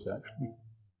the woods, actually.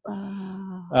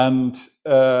 And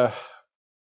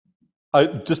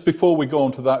just before we go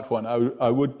on to that one, I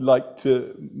would like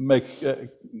to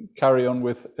carry on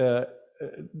with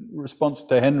response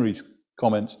to Henry's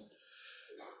comments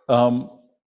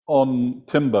on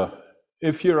timber.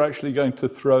 If you're actually going to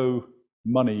throw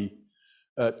money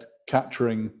at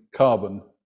capturing carbon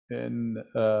in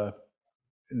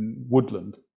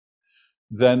woodland,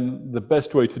 then the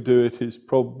best way to do it is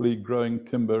probably growing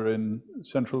timber in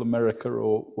Central America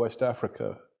or West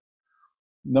Africa.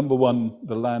 Number one,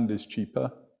 the land is cheaper.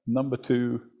 Number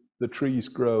two, the trees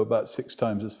grow about 6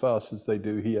 times as fast as they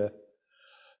do here.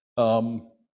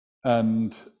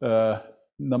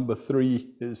 Number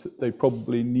three is that they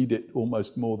probably need it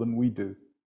almost more than we do.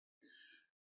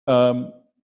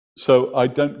 So I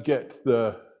don't get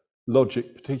the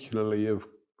logic particularly of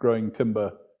growing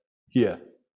timber here.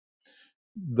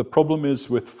 The problem is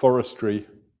with forestry,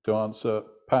 to answer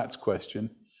Pat's question,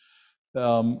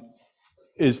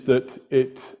 is that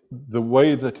the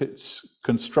way that it's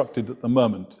constructed at the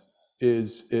moment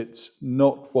is it's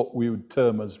not what we would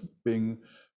term as being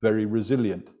very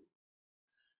resilient.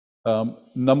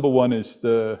 Number one is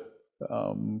the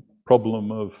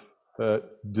problem of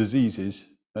diseases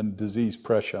and disease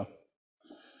pressure.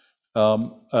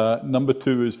 Number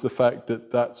two is the fact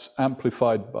that that's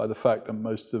amplified by the fact that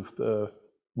most of the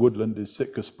woodland is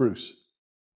Sitka spruce.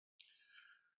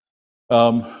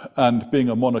 And being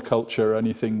a monoculture,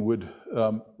 anything would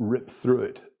rip through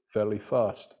it fairly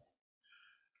fast.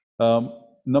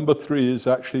 Number three is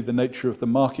actually the nature of the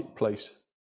marketplace.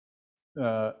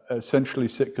 Essentially,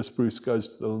 Sitka spruce goes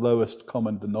to the lowest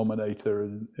common denominator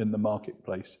in the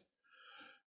marketplace,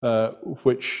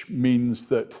 which means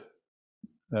that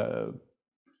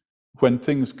when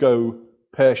things go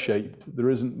pear-shaped, there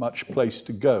isn't much place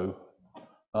to go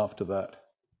after that.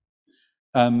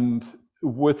 And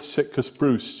with Sitka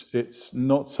spruce, it's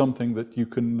not something that you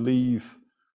can leave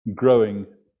growing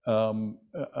out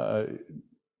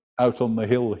on the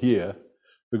hill here,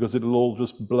 because it'll all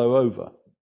just blow over.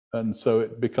 And so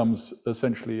it becomes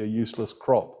essentially a useless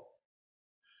crop.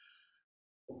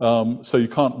 So you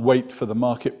can't wait for the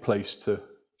marketplace to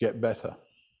get better.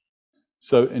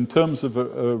 So in terms of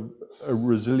a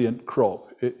resilient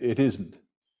crop, it isn't.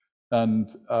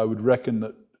 And I would reckon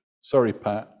that, sorry,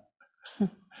 Pat,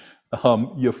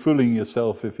 you're fooling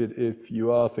yourself if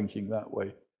you are thinking that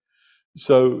way.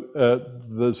 So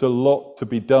there's a lot to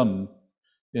be done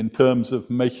in terms of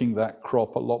making that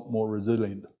crop a lot more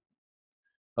resilient.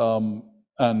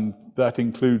 And that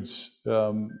includes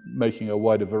making a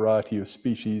wider variety of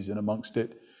species in amongst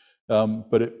it,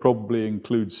 but it probably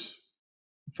includes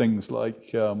things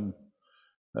like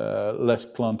less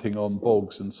planting on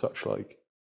bogs and such like.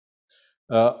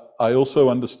 I also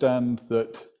understand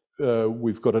that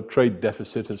we've got a trade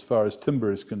deficit as far as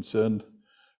timber is concerned,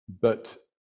 but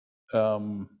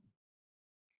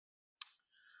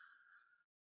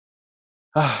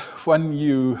when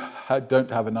you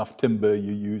don't have enough timber,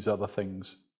 you use other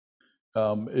things,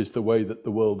 is the way that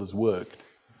the world has worked.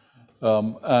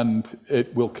 And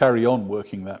it will carry on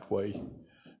working that way.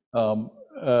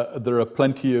 There are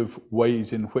plenty of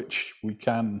ways in which we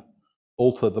can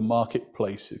alter the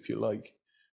marketplace, if you like,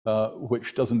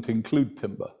 which doesn't include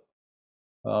timber.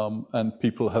 And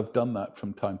people have done that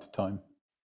from time to time.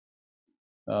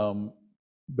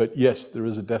 But yes, there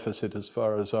is a deficit as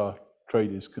far as our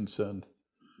trade is concerned.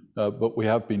 But we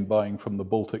have been buying from the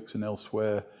Baltics and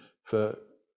elsewhere for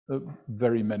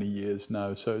very many years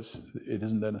now, so it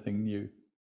isn't anything new.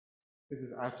 This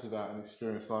is add to that an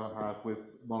experience I had with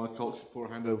monoculture before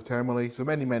I hand over to Emily. So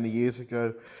many, many years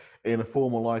ago In a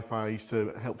former life, I used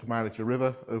to help to manage a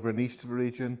river over in the eastern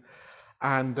region.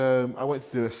 And I went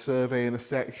to do a survey in a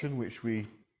section which we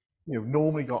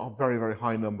normally got very, very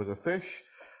high numbers of fish,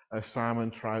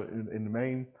 salmon, trout in the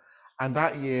main. And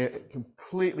that year,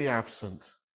 completely absent,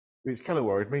 which kind of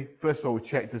worried me. First of all, we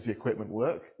checked, does the equipment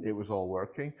work? It was all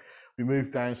working. We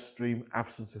moved downstream,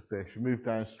 absence of fish. We moved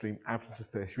downstream, absence of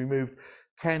fish. We moved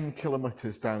 10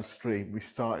 kilometers downstream. We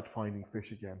started finding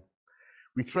fish again.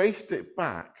 We traced it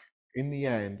back in the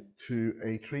end to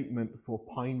a treatment for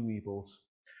pine weevils,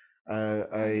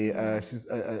 a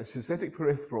synthetic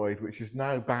pyrethroid, which is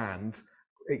now banned,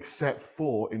 except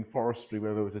for in forestry,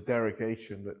 where there was a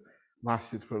derogation that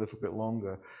lasted for a little bit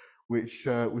longer, which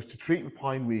was to treat the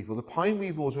pine weevil. The pine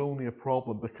weevil was only a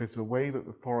problem because the way that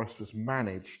the forest was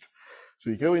managed. So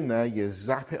you go in there, you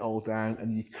zap it all down,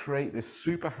 and you create this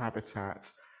super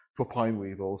habitat for pine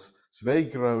weevils. So they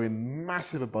grow in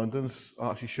massive abundance. I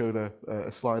actually showed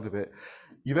a slide of it.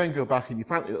 You then go back and you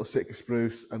plant a little Sitka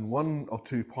spruce, and 1 or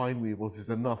 2 pine weevils is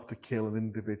enough to kill an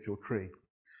individual tree.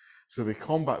 So they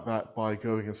combat that by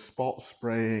going and spot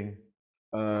spraying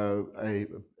a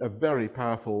very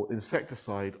powerful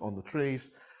insecticide on the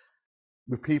trees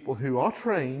with people who are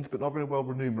trained but not very well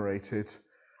remunerated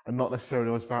and not necessarily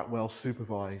always that well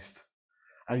supervised.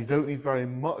 And you don't need very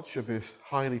much of this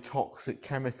highly toxic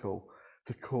chemical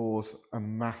to cause a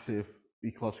massive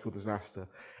ecological disaster.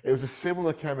 It was a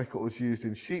similar chemical that was used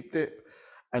in sheep dip,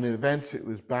 and in events it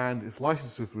was banned, its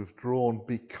license was withdrawn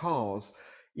because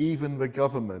even the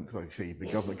government, well, you see, the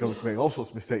government made all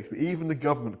sorts of mistakes, but even the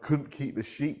government couldn't keep the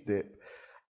sheep dip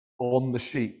on the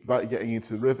sheep without getting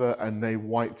into the river, and they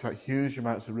wiped out huge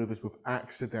amounts of rivers with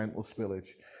accidental spillage.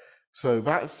 So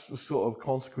that's the sort of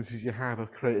consequences you have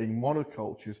of creating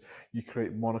monocultures. You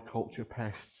create monoculture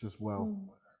pests as well.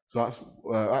 So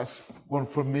that's one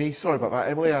from me. Sorry about that,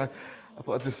 Emily. I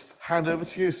thought I'd just hand over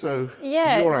to you. So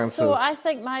your answers. So I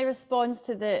think my response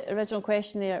to the original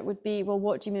question there would be, well,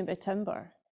 what do you mean by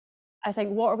timber? I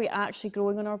think, what are we actually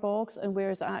growing on our bogs, and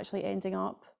where is it actually ending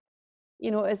up?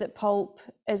 Is it pulp?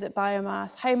 Is it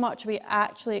biomass? How much are we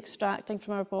actually extracting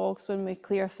from our bogs when we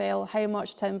clear fell? How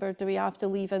much timber do we have to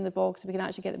leave in the bog so we can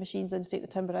actually get the machines in to take the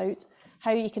timber out?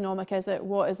 How economic is it?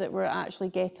 What is it we're actually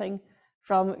getting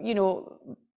from,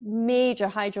 major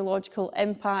hydrological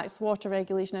impacts, water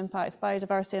regulation impacts,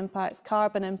 biodiversity impacts,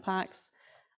 carbon impacts,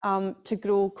 to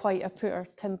grow quite a poor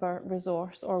timber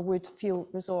resource or wood fuel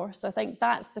resource? So I think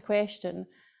that's the question.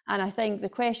 And I think the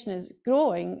question is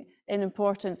growing in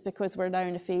importance because we're now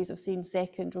in a phase of seeing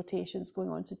second rotations going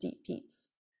on to deep peats.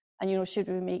 And, should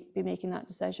we be making that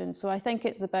decision? So I think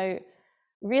it's about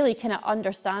really kind of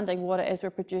understanding what it is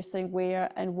we're producing,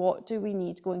 where, and what do we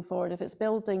need going forward. If it's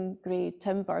building grade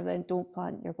timber, then don't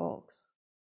plant your bogs.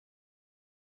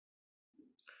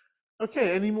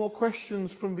 Okay, any more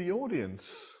questions from the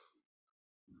audience?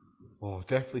 Oh,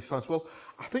 definitely sounds well.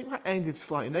 I think that ended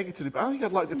slightly negatively, but I think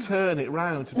I'd like to turn it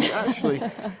round to be actually,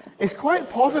 it's quite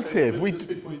positive. Just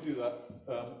before you do that,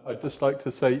 I'd just like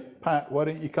to say, Pat, why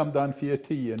don't you come down for your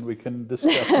tea and we can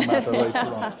discuss the matter later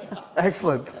on.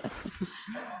 Excellent.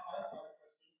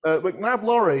 McNab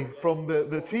Laurie, from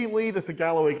the team leader for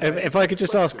Galloway. If I could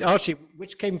just ask, Archie,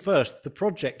 which came first, the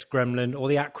project Gremlin or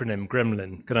the acronym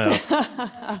Gremlin? Can I ask?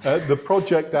 The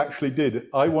project actually did.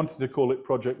 I wanted to call it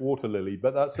Project Water Lily,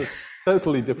 but that's a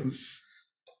totally different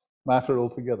matter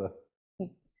altogether.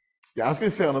 Yeah, I was going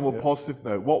to say on a more positive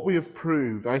note, what we have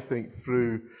proved, I think,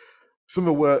 through some of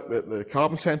the work that the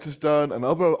Carbon Centre's done and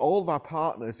all of our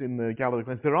partners in the Galloway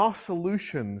Glens, there are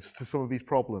solutions to some of these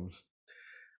problems.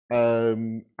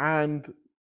 And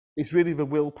it's really the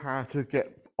willpower to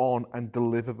get on and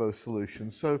deliver those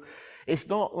solutions. So it's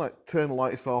not like turn the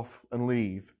lights off and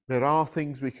leave. There are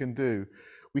things we can do.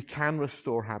 We can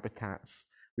restore habitats.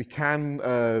 We can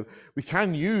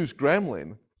use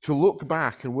Gremlin to look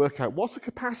back and work out what's the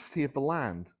capacity of the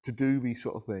land to do these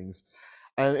sort of things.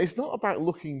 And it's not about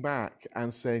looking back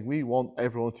and saying we want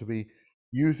everyone to be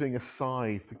using a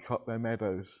scythe to cut their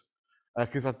meadows.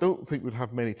 Because I don't think we'd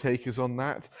have many takers on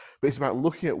that, but it's about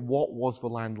looking at what was the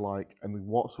land like and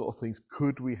what sort of things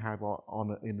could we have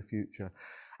on it in the future.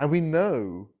 And we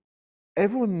know,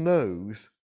 everyone knows,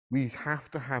 we have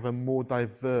to have a more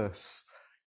diverse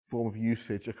form of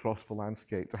usage across the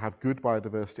landscape to have good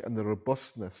biodiversity and the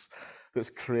robustness that's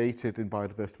created in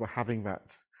biodiversity by having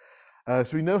that.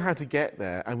 So we know how to get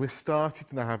there, and we're starting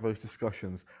to now have those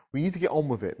discussions. We need to get on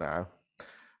with it now.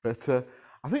 But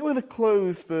I think we're going to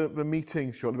close the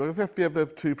meeting shortly. We're going to have the other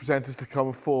two presenters to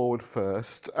come forward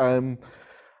first.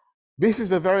 This is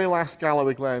the very last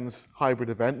Galloway Glens hybrid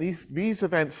event. These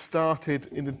events started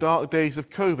in the dark days of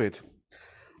COVID,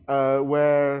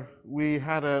 where we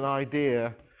had an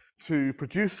idea to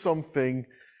produce something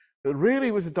that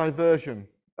really was a diversion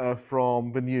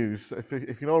from the news.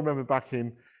 If you all remember back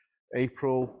in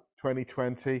April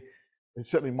 2020, and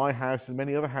certainly my house and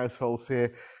many other households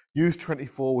here, News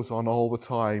 24 was on all the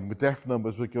time. The death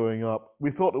numbers were going up.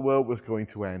 We thought the world was going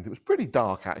to end. It was pretty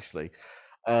dark, actually.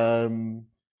 And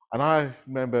I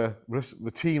remember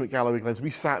the team at Galloway Glens, we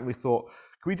sat and we thought,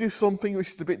 can we do something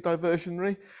which is a bit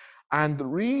diversionary? And the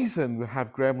reason we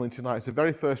have Gremlin tonight is the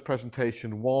very first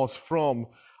presentation was from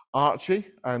Archie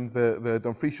and the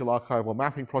Dumfries Archival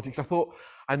Mapping Project. I thought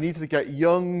I needed to get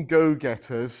young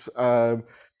go-getters,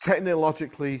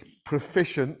 technologically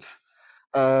proficient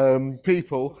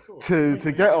people to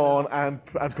get on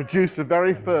and produce the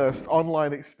very first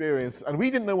online experience. And we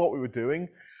didn't know what we were doing.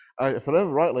 If I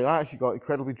remember rightly, I actually got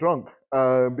incredibly drunk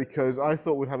because I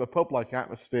thought we'd have a pub-like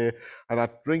atmosphere and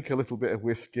I'd drink a little bit of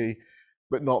whiskey,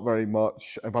 but not very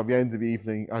much. And by the end of the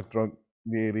evening, I'd drunk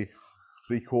nearly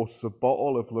 3/4 of a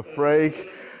bottle of Lafrague,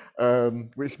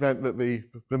 which meant that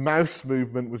the mouse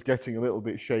movement was getting a little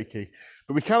bit shaky.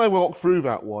 But we kind of walked through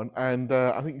that one, and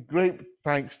I think great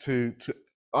thanks to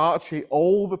Archie,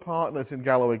 all the partners in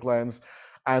Galloway Glens,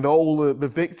 and all the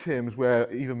victims,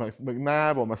 where even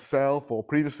McNabb or myself or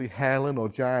previously Helen or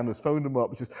Jan has phoned them up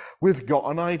and says, we've got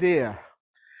an idea.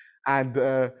 And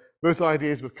those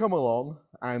ideas would come along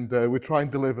and we'd try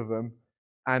and deliver them.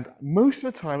 And most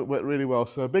of the time it went really well.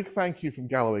 So a big thank you from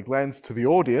Galloway Glens to the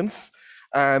audience,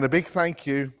 and a big thank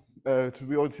you to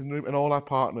the audience in the room and all our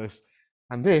partners.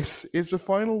 And this is the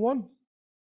final one.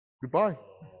 Goodbye.